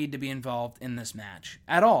not need to be involved in this match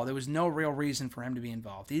at all. There was no real reason for him to be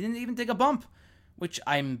involved. He didn't even take a bump, which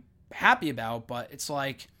I'm happy about, but it's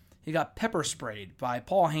like he got pepper sprayed by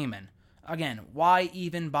Paul Heyman. Again, why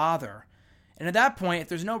even bother? And at that point, if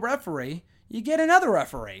there's no referee, you get another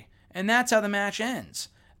referee. And that's how the match ends.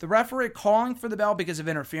 The referee calling for the bell because of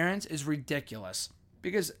interference is ridiculous.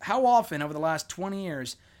 Because how often over the last 20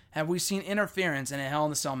 years have we seen interference in a Hell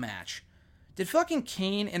in a Cell match? Did fucking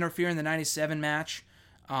Kane interfere in the 97 match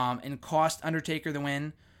and cost Undertaker the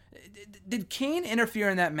win? Did Kane interfere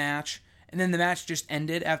in that match and then the match just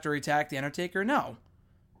ended after he attacked the Undertaker? No.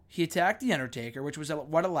 He attacked the Undertaker, which was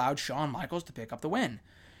what allowed Shawn Michaels to pick up the win.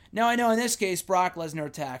 Now, I know in this case, Brock Lesnar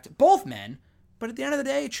attacked both men, but at the end of the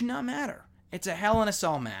day, it should not matter. It's a Hell in a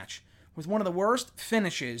Cell match with one of the worst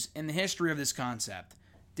finishes in the history of this concept,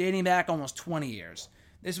 dating back almost 20 years.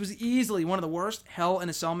 This was easily one of the worst Hell in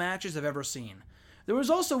a Cell matches I've ever seen. There was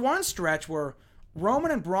also one stretch where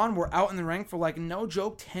Roman and Braun were out in the ring for, like, no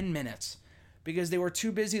joke, 10 minutes. Because they were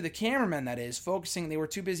too busy, the cameramen that is, they were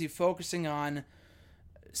too busy focusing on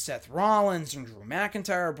Seth Rollins and Drew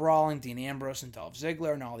McIntyre brawling, Dean Ambrose and Dolph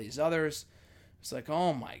Ziggler and all these others. It's like,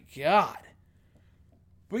 oh my God.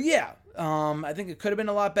 But yeah, I think it could have been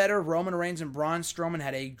a lot better. Roman Reigns and Braun Strowman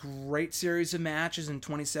had a great series of matches in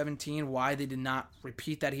 2017. Why they did not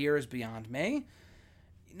repeat that here is beyond me.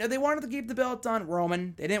 You know, they wanted to keep the belt on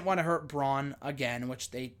Roman. They didn't want to hurt Braun again,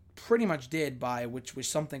 which they pretty much did which was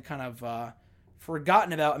something kind of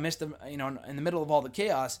forgotten about amidst in the middle of all the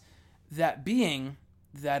chaos. That being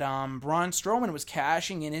that Braun Strowman was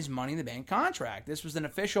cashing in his Money in the Bank contract. This was an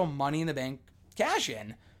official Money in the Bank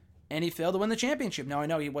cash-in, and he failed to win the championship. Now, I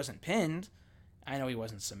know he wasn't pinned. I know he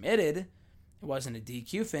wasn't submitted. It wasn't a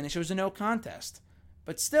DQ finish. It was a no contest.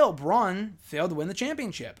 But still, Braun failed to win the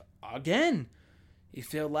championship. Again. He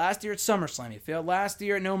failed last year at SummerSlam. He failed last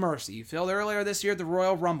year at No Mercy. He failed earlier this year at the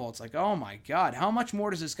Royal Rumble. It's like, oh my God, how much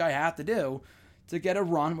more does this guy have to do to get a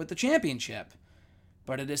run with the championship?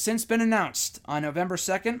 But it has since been announced on November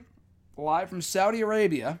 2nd, live from Saudi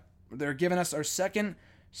Arabia. They're giving us our second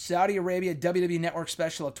Saudi Arabia WWE Network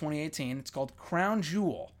special of 2018. It's called Crown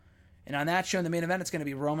Jewel. And on that show, in the main event, it's going to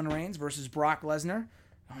be Roman Reigns versus Brock Lesnar.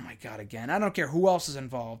 Oh my God, again. I don't care who else is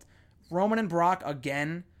involved. Roman and Brock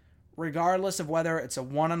again, regardless of whether it's a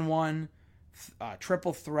one-on-one,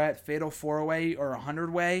 triple threat, fatal four-way, or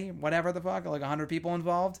 100-way, whatever the fuck, like 100 people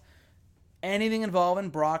involved. Anything involving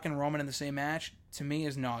Brock and Roman in the same match, to me,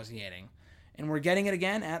 is nauseating. And we're getting it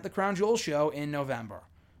again at the Crown Jewel show in November.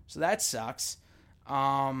 So that sucks.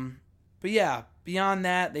 But yeah, beyond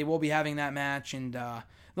that, they will be having that match. And the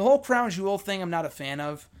whole Crown Jewel thing, I'm not a fan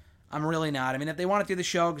of. I'm really not. I mean, if they want to do the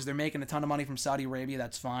show because they're making a ton of money from Saudi Arabia,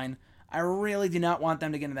 that's fine. I really do not want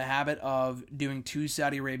them to get into the habit of doing 2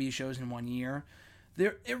 Saudi Arabia shows in 1 year.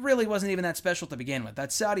 It really wasn't even that special to begin with.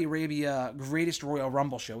 That Saudi Arabia Greatest Royal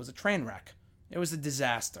Rumble show was a train wreck. It was a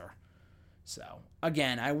disaster. So,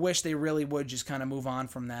 again, I wish they really would just kind of move on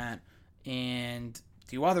from that and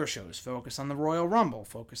do other shows. Focus on the Royal Rumble.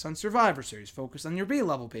 Focus on Survivor Series. Focus on your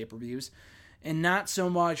B-level pay-per-views. And not so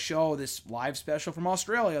much show this live special from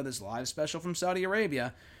Australia, this live special from Saudi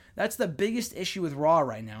Arabia. That's the biggest issue with Raw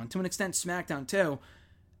right now, and to an extent SmackDown too,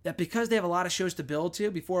 that because they have a lot of shows to build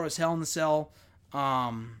to, before it was Hell in the Cell,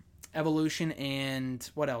 Evolution, and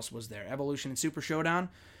what else was there? Evolution and Super Showdown.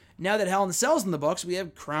 Now that Hell in the Cell's in the books, we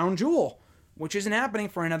have Crown Jewel, which isn't happening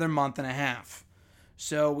for another month and a half.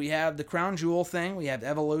 So we have the Crown Jewel thing, we have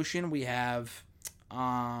Evolution, we have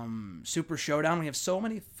Super Showdown, we have so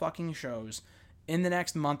many fucking shows in the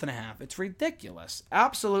next month and a half. It's ridiculous.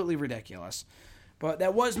 Absolutely ridiculous. But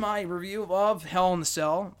that was my review of Hell in the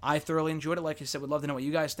Cell. I thoroughly enjoyed it. Like I said, would love to know what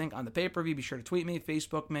you guys think on the pay-per-view. Be sure to tweet me,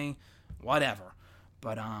 Facebook me, whatever.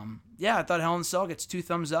 But yeah, I thought Hell in the Cell gets 2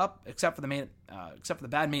 thumbs up, except for the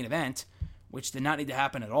bad main event, which did not need to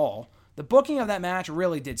happen at all. The booking of that match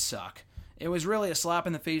really did suck. It was really a slap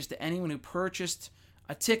in the face to anyone who purchased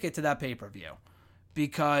a ticket to that pay-per-view,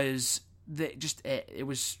 because it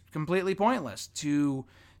was completely pointless to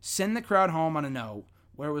send the crowd home on a note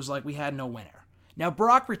where it was like we had no winner. Now,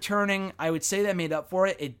 Brock returning, I would say that made up for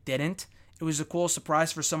it. It didn't. It was a cool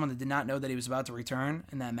surprise for someone that did not know that he was about to return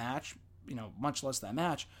in that match, much less that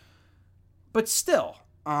match. But still,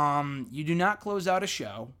 you do not close out a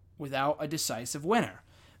show without a decisive winner.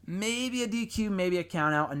 Maybe a DQ, maybe a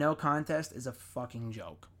countout. A no contest is a fucking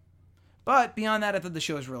joke. But beyond that, I thought the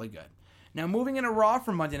show was really good. Now, moving into Raw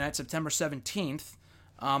for Monday night, September 17th,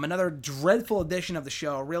 another dreadful edition of the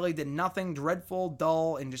show. Really did nothing, dreadful,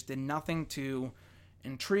 dull, and just did nothing to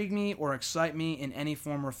intrigue me or excite me in any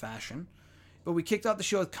form or fashion. But we kicked off the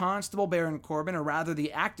show with Constable Baron Corbin, or rather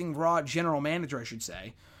the acting Raw general manager, I should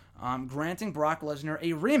say, granting Brock Lesnar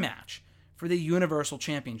a rematch for the Universal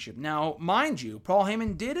Championship. Now, mind you, Paul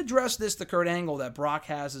Heyman did address this to Kurt Angle that Brock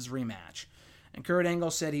has his rematch. And Kurt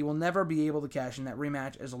Angle said he will never be able to cash in that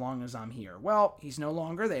rematch as long as I'm here. Well, he's no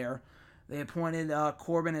longer there. They appointed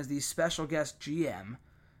Corbin as the special guest GM.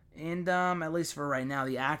 And at least for right now,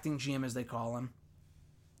 the acting GM as they call him.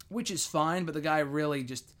 Which is fine, but the guy really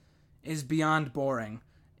just is beyond boring.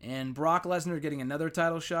 And Brock Lesnar getting another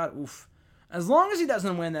title shot, oof. As long as he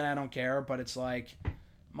doesn't win, then I don't care. But it's like,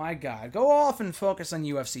 my God, go off and focus on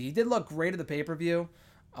UFC. He did look great at the pay-per-view.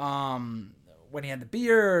 When he had the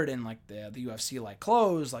beard and like the UFC like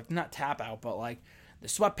clothes, like not tap out, but like the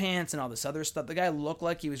sweatpants and all this other stuff. The guy looked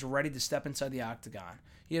like he was ready to step inside the octagon.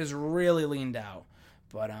 He has really leaned out.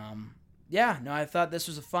 But yeah, no, I thought this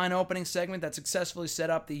was a fine opening segment that successfully set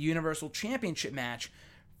up the Universal Championship match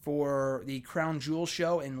for the Crown Jewel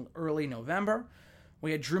show in early November.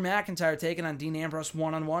 We had Drew McIntyre taking on Dean Ambrose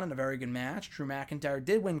one-on-one in a very good match. Drew McIntyre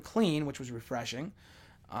did win clean, which was refreshing.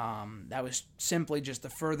 That was simply just to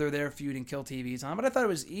further their feud and kill TV time, but I thought it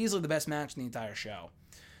was easily the best match in the entire show.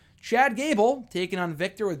 Chad Gable taking on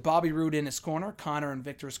Victor with Bobby Roode in his corner, Connor in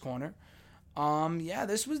Victor's corner. Yeah,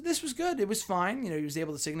 this was good. It was fine. He was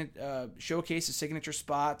able to showcase his signature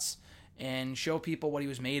spots and show people what he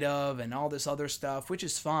was made of and all this other stuff, which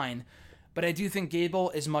is fine. But I do think Gable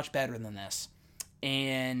is much better than this.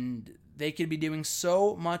 And they could be doing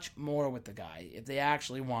so much more with the guy if they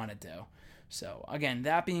actually wanted to. So, again,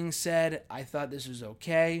 that being said, I thought this was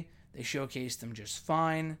okay. They showcased him just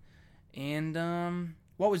fine. And,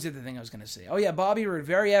 what was the other thing I was going to say? Oh, yeah, Bobby Roode.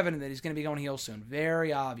 Very evident that he's going to be going heel soon.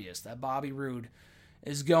 Very obvious that Bobby Roode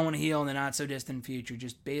is going heel in the not-so-distant future,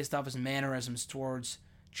 just based off his mannerisms towards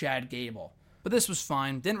Chad Gable. But this was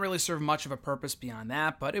fine. Didn't really serve much of a purpose beyond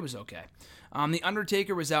that, but it was okay. The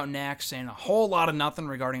Undertaker was out next, saying a whole lot of nothing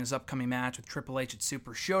regarding his upcoming match with Triple H at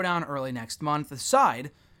Super Showdown early next month,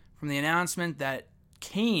 aside from the announcement that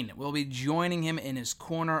Kane will be joining him in his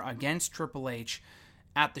corner against Triple H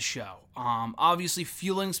at the show. Obviously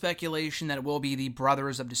fueling speculation that it will be the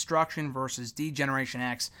Brothers of Destruction versus D-Generation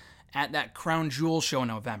X at that Crown Jewel show in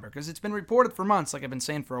November, because it's been reported for months, like I've been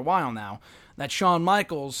saying for a while now, that Shawn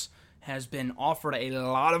Michaels has been offered a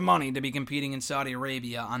lot of money to be competing in Saudi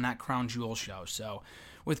Arabia on that Crown Jewel show. So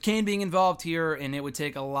with Kane being involved here, and it would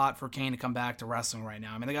take a lot for Kane to come back to wrestling right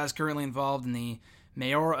now. I mean, the guy's currently involved in the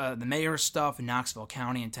mayor stuff in Knoxville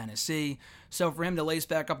County in Tennessee. So for him to lace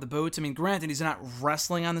back up the boots, I mean, granted, he's not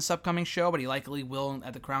wrestling on this upcoming show, but he likely will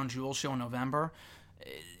at the Crown Jewel show in November.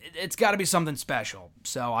 It's got to be something special.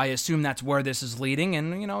 So I assume that's where this is leading,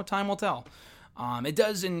 and, time will tell. It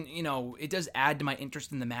does add to my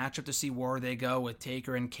interest in the matchup to see where they go with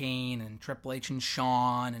Taker and Kane and Triple H and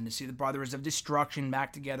Shawn, and to see the Brothers of Destruction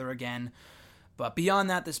back together again. But beyond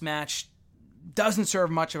that, this match doesn't serve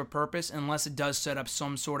much of a purpose unless it does set up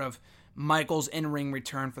some sort of Michaels in-ring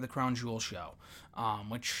return for the Crown Jewel show,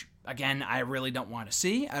 which, again, I really don't want to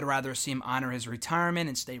see. I'd rather see him honor his retirement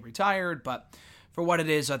and stay retired, but for what it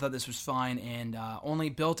is, I thought this was fine and only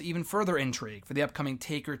built even further intrigue for the upcoming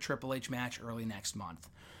Taker Triple H match early next month.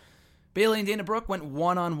 Bayley and Dana Brooke went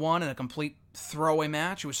one-on-one in a complete throwaway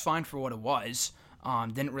match. It was fine for what it was.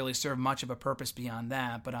 Didn't really serve much of a purpose beyond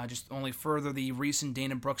that, but just only further the recent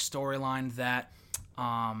Dana Brooke storyline that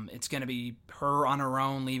it's going to be her on her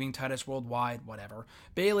own, leaving Titus Worldwide, whatever.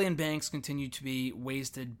 Bayley and Banks continue to be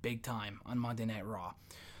wasted big time on Monday Night Raw.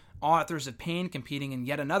 Authors of Pain competing in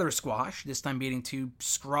yet another squash, this time beating two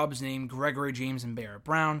scrubs named Gregory James and Barrett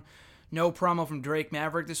Brown. No promo from Drake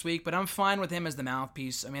Maverick this week, but I'm fine with him as the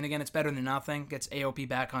mouthpiece. I mean, again, it's better than nothing. Gets AOP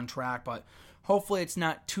back on track, but hopefully it's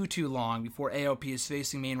not too long before AOP is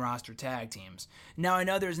facing main roster tag teams. Now, I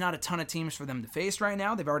know there's not a ton of teams for them to face right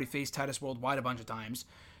now. They've already faced Titus Worldwide a bunch of times.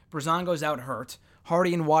 Breezango's out hurt.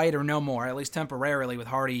 Hardy and Wyatt are no more, at least temporarily, with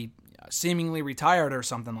Hardy seemingly retired or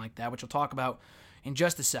something like that, which we'll talk about in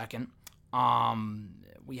just a second.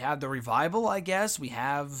 We have the Revival, I guess. We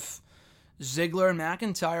have Ziggler and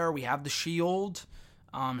McIntyre. We have the Shield.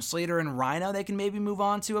 Slater and Rhino they can maybe move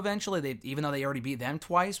on to eventually, even though they already beat them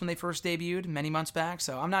twice when they first debuted many months back.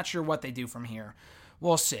 So I'm not sure what they do from here.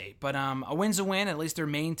 We'll see. But a win's a win. At least they're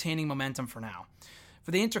maintaining momentum for now.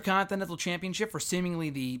 For the Intercontinental Championship for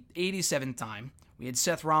seemingly the 87th time, we had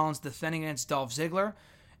Seth Rollins defending against Dolph Ziggler.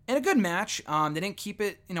 In a good match. They didn't keep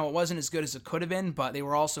it, it wasn't as good as it could have been, but they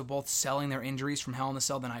were also both selling their injuries from Hell in a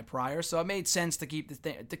Cell the night prior, so it made sense to keep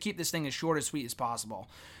this thing as short and sweet as possible.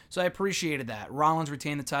 So I appreciated that. Rollins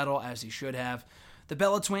retained the title, as he should have. The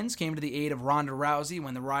Bella Twins came to the aid of Ronda Rousey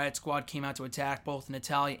when the Riot Squad came out to attack both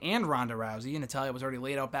Natalya and Ronda Rousey, and Natalya was already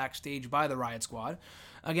laid out backstage by the Riot Squad.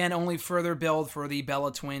 Again, only further build for the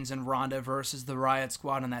Bella Twins and Ronda versus the Riot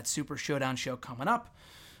Squad on that Super Showdown show coming up.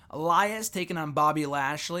 Elias taking on Bobby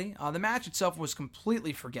Lashley. The match itself was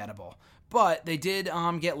completely forgettable, but they did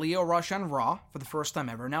get Lio Rush on Raw for the first time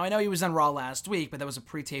ever. Now, I know he was on Raw last week, but that was a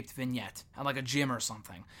pre-taped vignette at like a gym or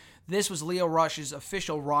something. This was Lio Rush's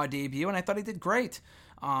official Raw debut, and I thought he did great.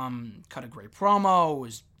 Cut a great promo,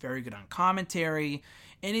 was very good on commentary,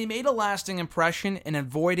 and he made a lasting impression in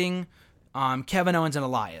avoiding Kevin Owens and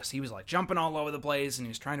Elias. He was like jumping all over the place, and he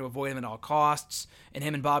was trying to avoid him at all costs, and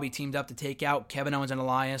him and Bobby teamed up to take out Kevin Owens and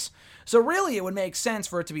Elias. So really, it would make sense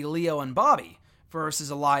for it to be Leo and Bobby versus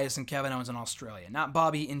Elias and Kevin Owens in Australia, not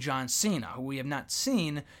Bobby and John Cena, who we have not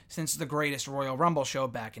seen since the Greatest Royal Rumble show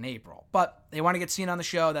back in April. But they want to get Cena on the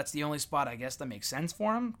show. That's the only spot, I guess, that makes sense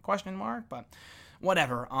for him, ? But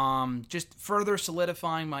whatever. Just further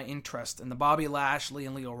solidifying my interest in the Bobby Lashley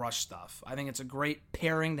and Lio Rush stuff. I think it's a great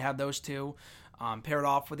pairing to have those two paired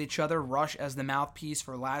off with each other. Rush as the mouthpiece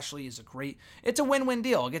for Lashley is it's a win-win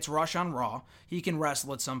deal. It gets Rush on Raw. He can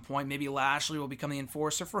wrestle at some point. Maybe Lashley will become the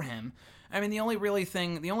enforcer for him. I mean, the only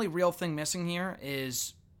real thing missing here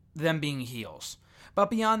is them being heels. But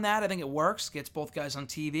beyond that, I think it works, gets both guys on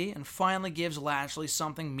TV, and finally gives Lashley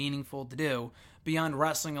something meaningful to do beyond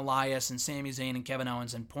wrestling Elias and Sami Zayn and Kevin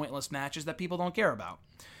Owens in pointless matches that people don't care about.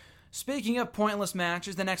 Speaking of pointless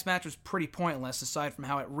matches, the next match was pretty pointless, aside from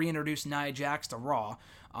how it reintroduced Nia Jax to Raw.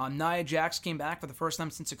 Nia Jax came back for the first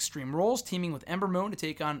time since Extreme Rules, teaming with Ember Moon to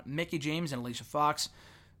take on Mickie James and Alicia Fox.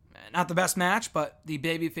 Not the best match, but the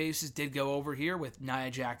babyfaces did go over here, with Nia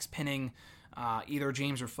Jax pinning either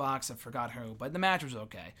James or Fox, I forgot who, but the match was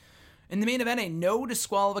okay. In the main event, a no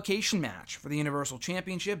disqualification match for the Universal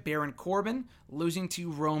Championship, Baron Corbin losing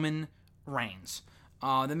to Roman Reigns.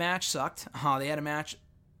 The match sucked. They had a match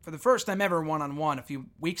for the first time ever one-on-one a few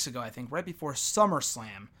weeks ago, I think, right before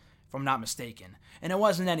SummerSlam, if I'm not mistaken. And it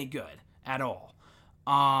wasn't any good at all.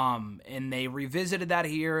 And they revisited that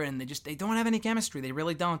here, and they don't have any chemistry. They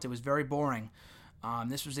really don't. It was very boring.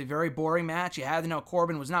 This was a very boring match. You had to know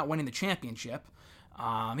Corbin was not winning the championship.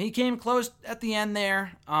 He came close at the end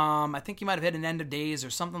there. I think he might have hit an end of days or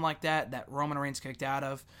something like that Roman Reigns kicked out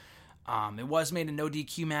of. It was made a no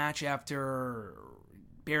DQ match after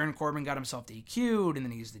Baron Corbin got himself DQ'd, and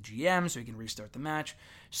then he used the GM so he can restart the match.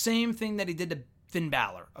 Same thing that he did to Finn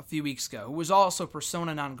Balor a few weeks ago, who was also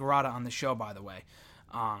persona non grata on the show, by the way.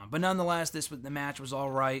 But nonetheless, the match was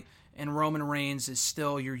all right, and Roman Reigns is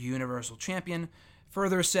still your Universal Champion,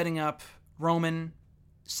 further setting up Roman,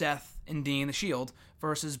 Seth, and Dean, the Shield,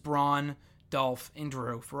 versus Braun, Dolph, and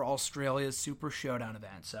Drew for Australia's Super Showdown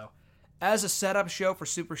event. So, as a setup show for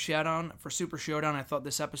Super Showdown, I thought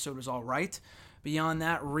this episode was all right. Beyond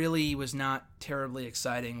that, really was not terribly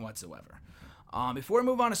exciting whatsoever. Before we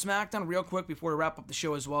move on to SmackDown, real quick, before we wrap up the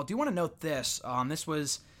show as well, I do want to note this. This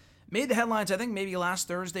was made the headlines, I think, maybe last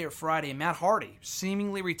Thursday or Friday. Matt Hardy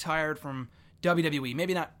seemingly retired from WWE.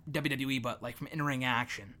 Maybe not WWE, but like from in-ring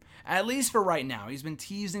action. At least for right now. He's been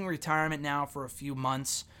teasing retirement now for a few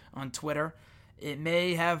months on Twitter. It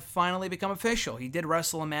may have finally become official. He did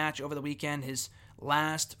wrestle a match over the weekend, his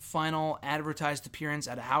last final advertised appearance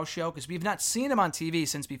at a house show, because we've not seen him on TV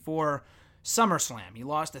since before SummerSlam. He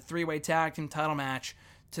lost a 3-way tag team title match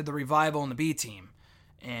to the Revival and the B-Team.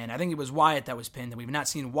 And I think it was Wyatt that was pinned, and we've not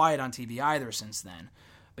seen Wyatt on TV either since then.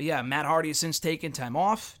 But yeah, Matt Hardy has since taken time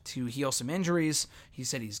off to heal some injuries. He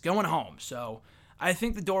said he's going home. So I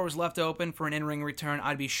think the door was left open for an in-ring return.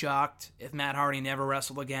 I'd be shocked if Matt Hardy never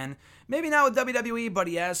wrestled again. Maybe not with WWE, but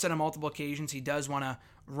he has said on multiple occasions he does want to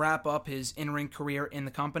wrap up his in-ring career in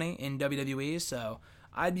the company, in WWE. So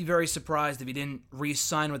I'd be very surprised if he didn't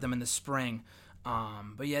re-sign with them in the spring.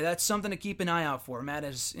 But yeah, that's something to keep an eye out for. Matt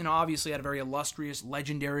has, obviously had a very illustrious,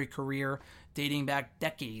 legendary career dating back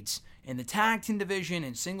decades in the tag team division,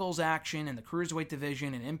 in singles action, in the cruiserweight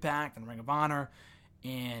division, in Impact, and Ring of Honor,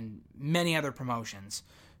 and many other promotions.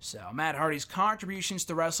 So Matt Hardy's contributions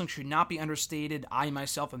to wrestling should not be understated. I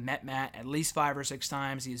myself have met Matt at least 5 or 6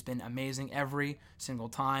 times. He has been amazing every single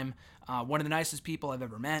time. One of the nicest people I've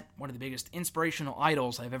ever met. One of the biggest inspirational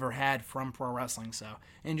idols I've ever had from pro wrestling. So,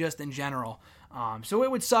 and just in general. So it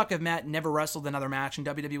would suck if Matt never wrestled another match in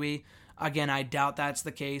WWE. Again, I doubt that's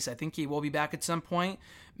the case. I think he will be back at some point.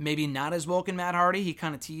 Maybe not as Woken Matt Hardy. He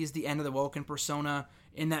kind of teased the end of the Woken persona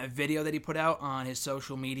in that video that he put out on his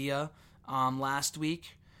social media last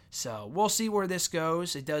week. So we'll see where this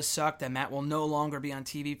goes. It does suck that Matt will no longer be on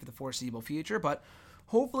TV for the foreseeable future, but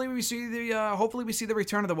hopefully we see the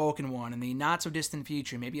return of the Woken One in the not so distant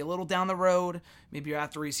future. Maybe a little down the road. Maybe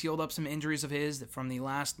after he's healed up some injuries of his from the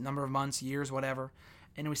last number of months, years, whatever,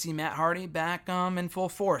 and we see Matt Hardy back in full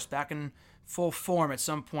force, back in full form at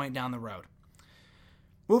some point down the road.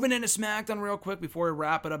 Moving into SmackDown real quick before we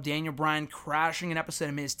wrap it up, Daniel Bryan crashing an episode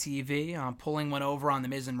of Miz TV, pulling one over on The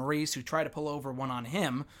Miz and Maurice, who tried to pull over one on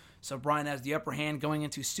him. So Bryan has the upper hand going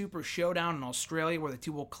into Super Showdown in Australia, where the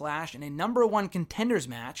two will clash in a number 1 contenders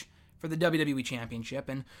match for the WWE Championship.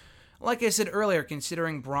 And like I said earlier,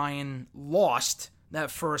 considering Bryan lost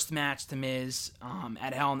that first match to Miz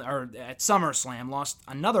at SummerSlam, lost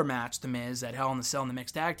another match to Miz at Hell in the Cell in the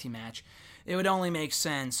mixed tag team match, it would only make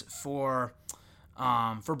sense for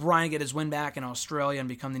Bryan to get his win back in Australia and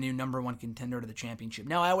become the new number one contender to the championship.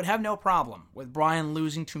 Now, I would have no problem with Bryan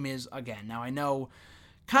losing to Miz again. Now, I know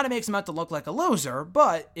kind of makes him out to look like a loser,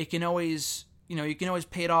 but it can always, you can always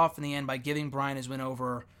pay it off in the end by giving Bryan his win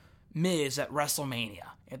over Miz at WrestleMania.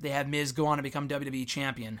 If they have Miz go on to become WWE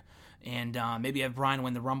champion and maybe have Bryan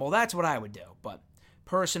win the Rumble, that's what I would do. But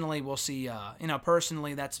personally, we'll see.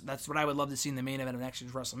 Personally, that's what I would love to see in the main event of next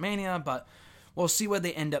year's WrestleMania, but we'll see what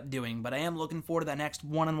they end up doing. But I am looking forward to that next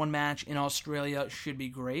one-on-one match in Australia. Should be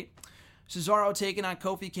great. Cesaro taking on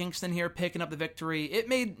Kofi Kingston here, picking up the victory. It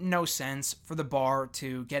made no sense for the Bar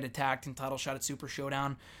to get a tag team title shot at Super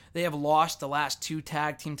Showdown. They have lost the last 2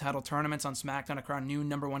 tag team title tournaments on SmackDown to crown new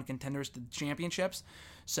number one contenders to the championships.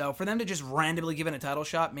 So for them to just randomly give it a title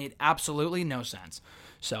shot made absolutely no sense.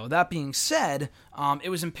 So that being said, it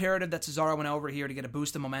was imperative that Cesaro went over here to get a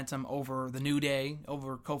boost of momentum over the New Day,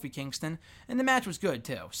 over Kofi Kingston, and the match was good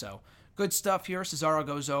too. So good stuff here. Cesaro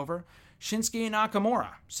goes over. Shinsuke Nakamura,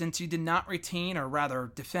 since he did not retain, or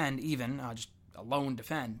rather defend even, just alone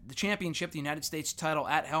defend, the championship, the United States title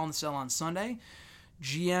at Hell in a Cell on Sunday,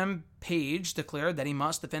 GM Page declared that he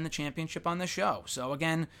must defend the championship on the show. So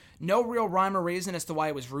again, no real rhyme or reason as to why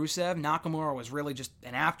it was Rusev. Nakamura was really just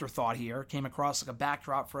an afterthought here. Came across like a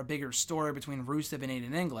backdrop for a bigger story between Rusev and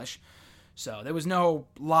Aiden English. So there was no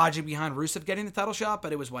logic behind Rusev getting the title shot,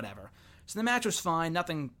 but it was whatever. So the match was fine,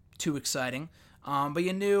 nothing too exciting. But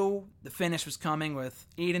you knew the finish was coming with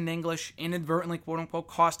Aiden English inadvertently, quote-unquote,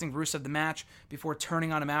 costing Rusev the match before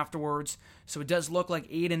turning on him afterwards. So it does look like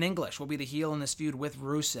Aiden English will be the heel in this feud with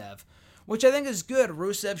Rusev, which I think is good.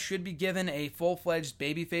 Rusev should be given a full-fledged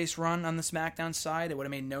babyface run on the SmackDown side. It would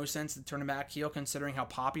have made no sense to turn him back heel considering how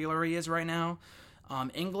popular he is right now.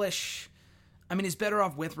 English, he's better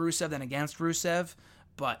off with Rusev than against Rusev,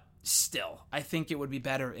 but still, I think it would be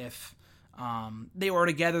better if they were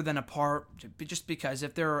together than apart, just because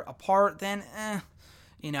if they're apart, then,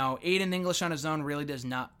 Aiden English on his own really does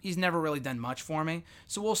not, he's never really done much for me.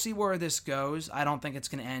 So we'll see where this goes. I don't think it's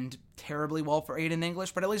going to end terribly well for Aiden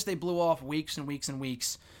English, but at least they blew off weeks and weeks and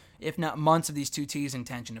weeks, if not months, of these two teasing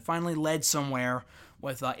tension. It finally led somewhere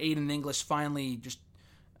with Aiden English finally just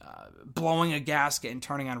blowing a gasket and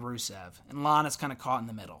turning on Rusev, and Lana's kind of caught in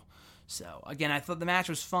the middle. So, again, I thought the match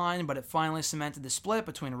was fine, but it finally cemented the split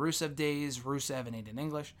between Rusev Days, Rusev, and Aiden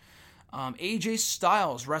English. AJ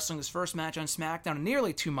Styles wrestling his first match on SmackDown in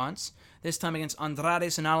nearly 2 months, this time against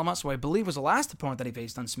Andrade Cien Almas, who I believe was the last opponent that he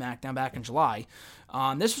faced on SmackDown back in July.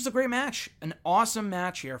 This was a great match, an awesome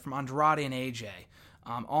match here from Andrade and AJ.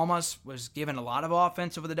 Almas was given a lot of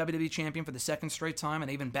offense over the WWE Champion for the second straight time, an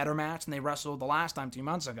even better match than they wrestled the last time 2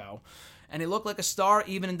 months ago, and he looked like a star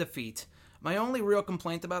even in defeat. My only real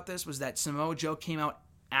complaint about this was that Samoa Joe came out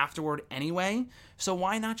afterward anyway, so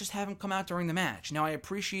why not just have him come out during the match? Now, I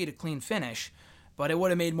appreciate a clean finish, but it would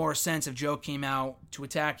have made more sense if Joe came out to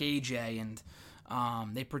attack AJ, and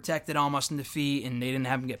they protected Almas in defeat, and they didn't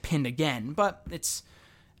have him get pinned again, but it's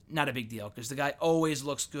not a big deal, because the guy always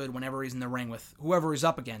looks good whenever he's in the ring with whoever he's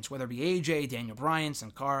up against, whether it be AJ, Daniel Bryan, Sin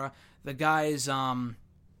Cara. The guy's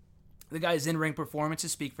in-ring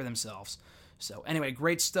performances speak for themselves. So anyway,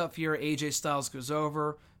 great stuff here. AJ Styles goes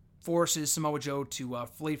over, forces Samoa Joe to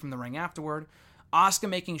flee from the ring afterward. Asuka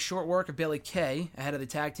making short work of Billie Kay ahead of the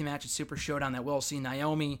tag team match at Super Showdown that will see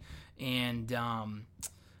Naomi and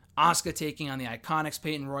Asuka taking on the Iconics,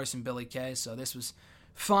 Peyton Royce and Billie Kay. So this was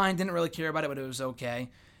fine. Didn't really care about it, but it was okay. And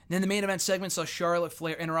then the main event segment saw Charlotte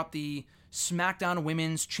Flair interrupt the SmackDown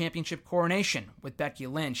Women's Championship coronation with Becky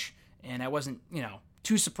Lynch. And I wasn't,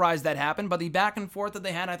 too surprised that happened, but the back and forth that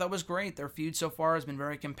they had I thought was great. Their feud so far has been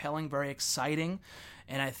very compelling, very exciting,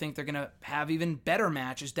 and I think they're going to have even better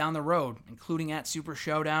matches down the road, including at Super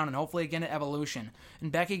Showdown and hopefully again at Evolution.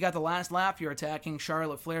 And Becky got the last laugh here attacking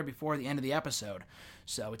Charlotte Flair before the end of the episode.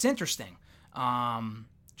 So it's interesting.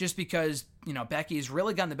 Just because, Becky's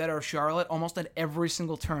really gotten the better of Charlotte almost at every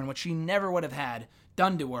single turn, which she never would have had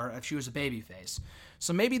done to her if she was a babyface.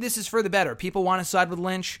 So maybe this is for the better. People want to side with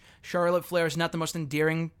Lynch. Charlotte Flair is not the most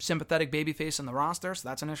endearing, sympathetic babyface on the roster, so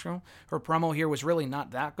that's an issue. Her promo here was really not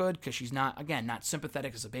that good because she's not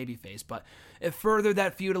sympathetic as a babyface. But it furthered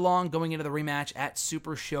that feud along going into the rematch at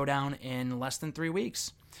Super Showdown in less than 3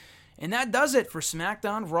 weeks. And that does it for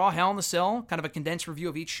SmackDown, Raw, Hell in a Cell. Kind of a condensed review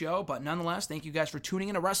of each show, but nonetheless, thank you guys for tuning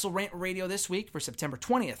in to Wrestle Rant Radio this week for September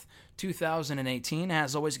 20th, 2018.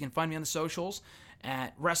 As always, you can find me on the socials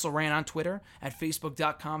at WrestleRant on Twitter, at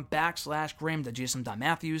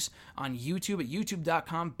Facebook.com/Graham.GSM.Matthews, on YouTube at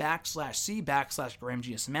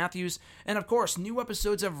YouTube.com/C/GrahamGSMMatthews, and of course, new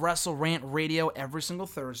episodes of WrestleRant Radio every single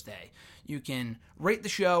Thursday. You can rate the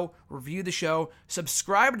show, review the show,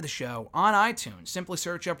 subscribe to the show on iTunes. Simply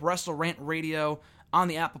search up WrestleRant Radio on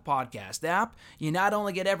the Apple Podcast app. You not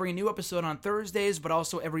only get every new episode on Thursdays, but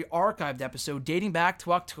also every archived episode dating back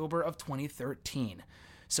to October of 2013.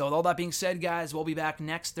 So with all that being said, guys, we'll be back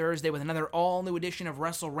next Thursday with another all-new edition of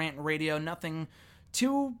WrestleRant Radio. Nothing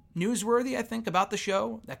too newsworthy, I think, about the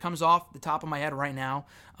show that comes off the top of my head right now.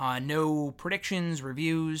 No predictions,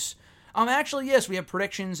 reviews. Actually, yes, we have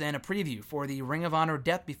predictions and a preview for the Ring of Honor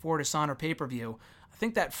Death Before Dishonor pay-per-view. I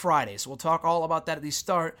think that Friday, so we'll talk all about that at the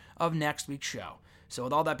start of next week's show. So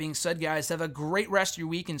with all that being said, guys, have a great rest of your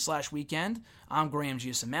weekend/weekend. I'm Graham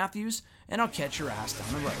GSM Matthews, and I'll catch your ass down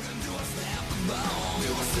the road.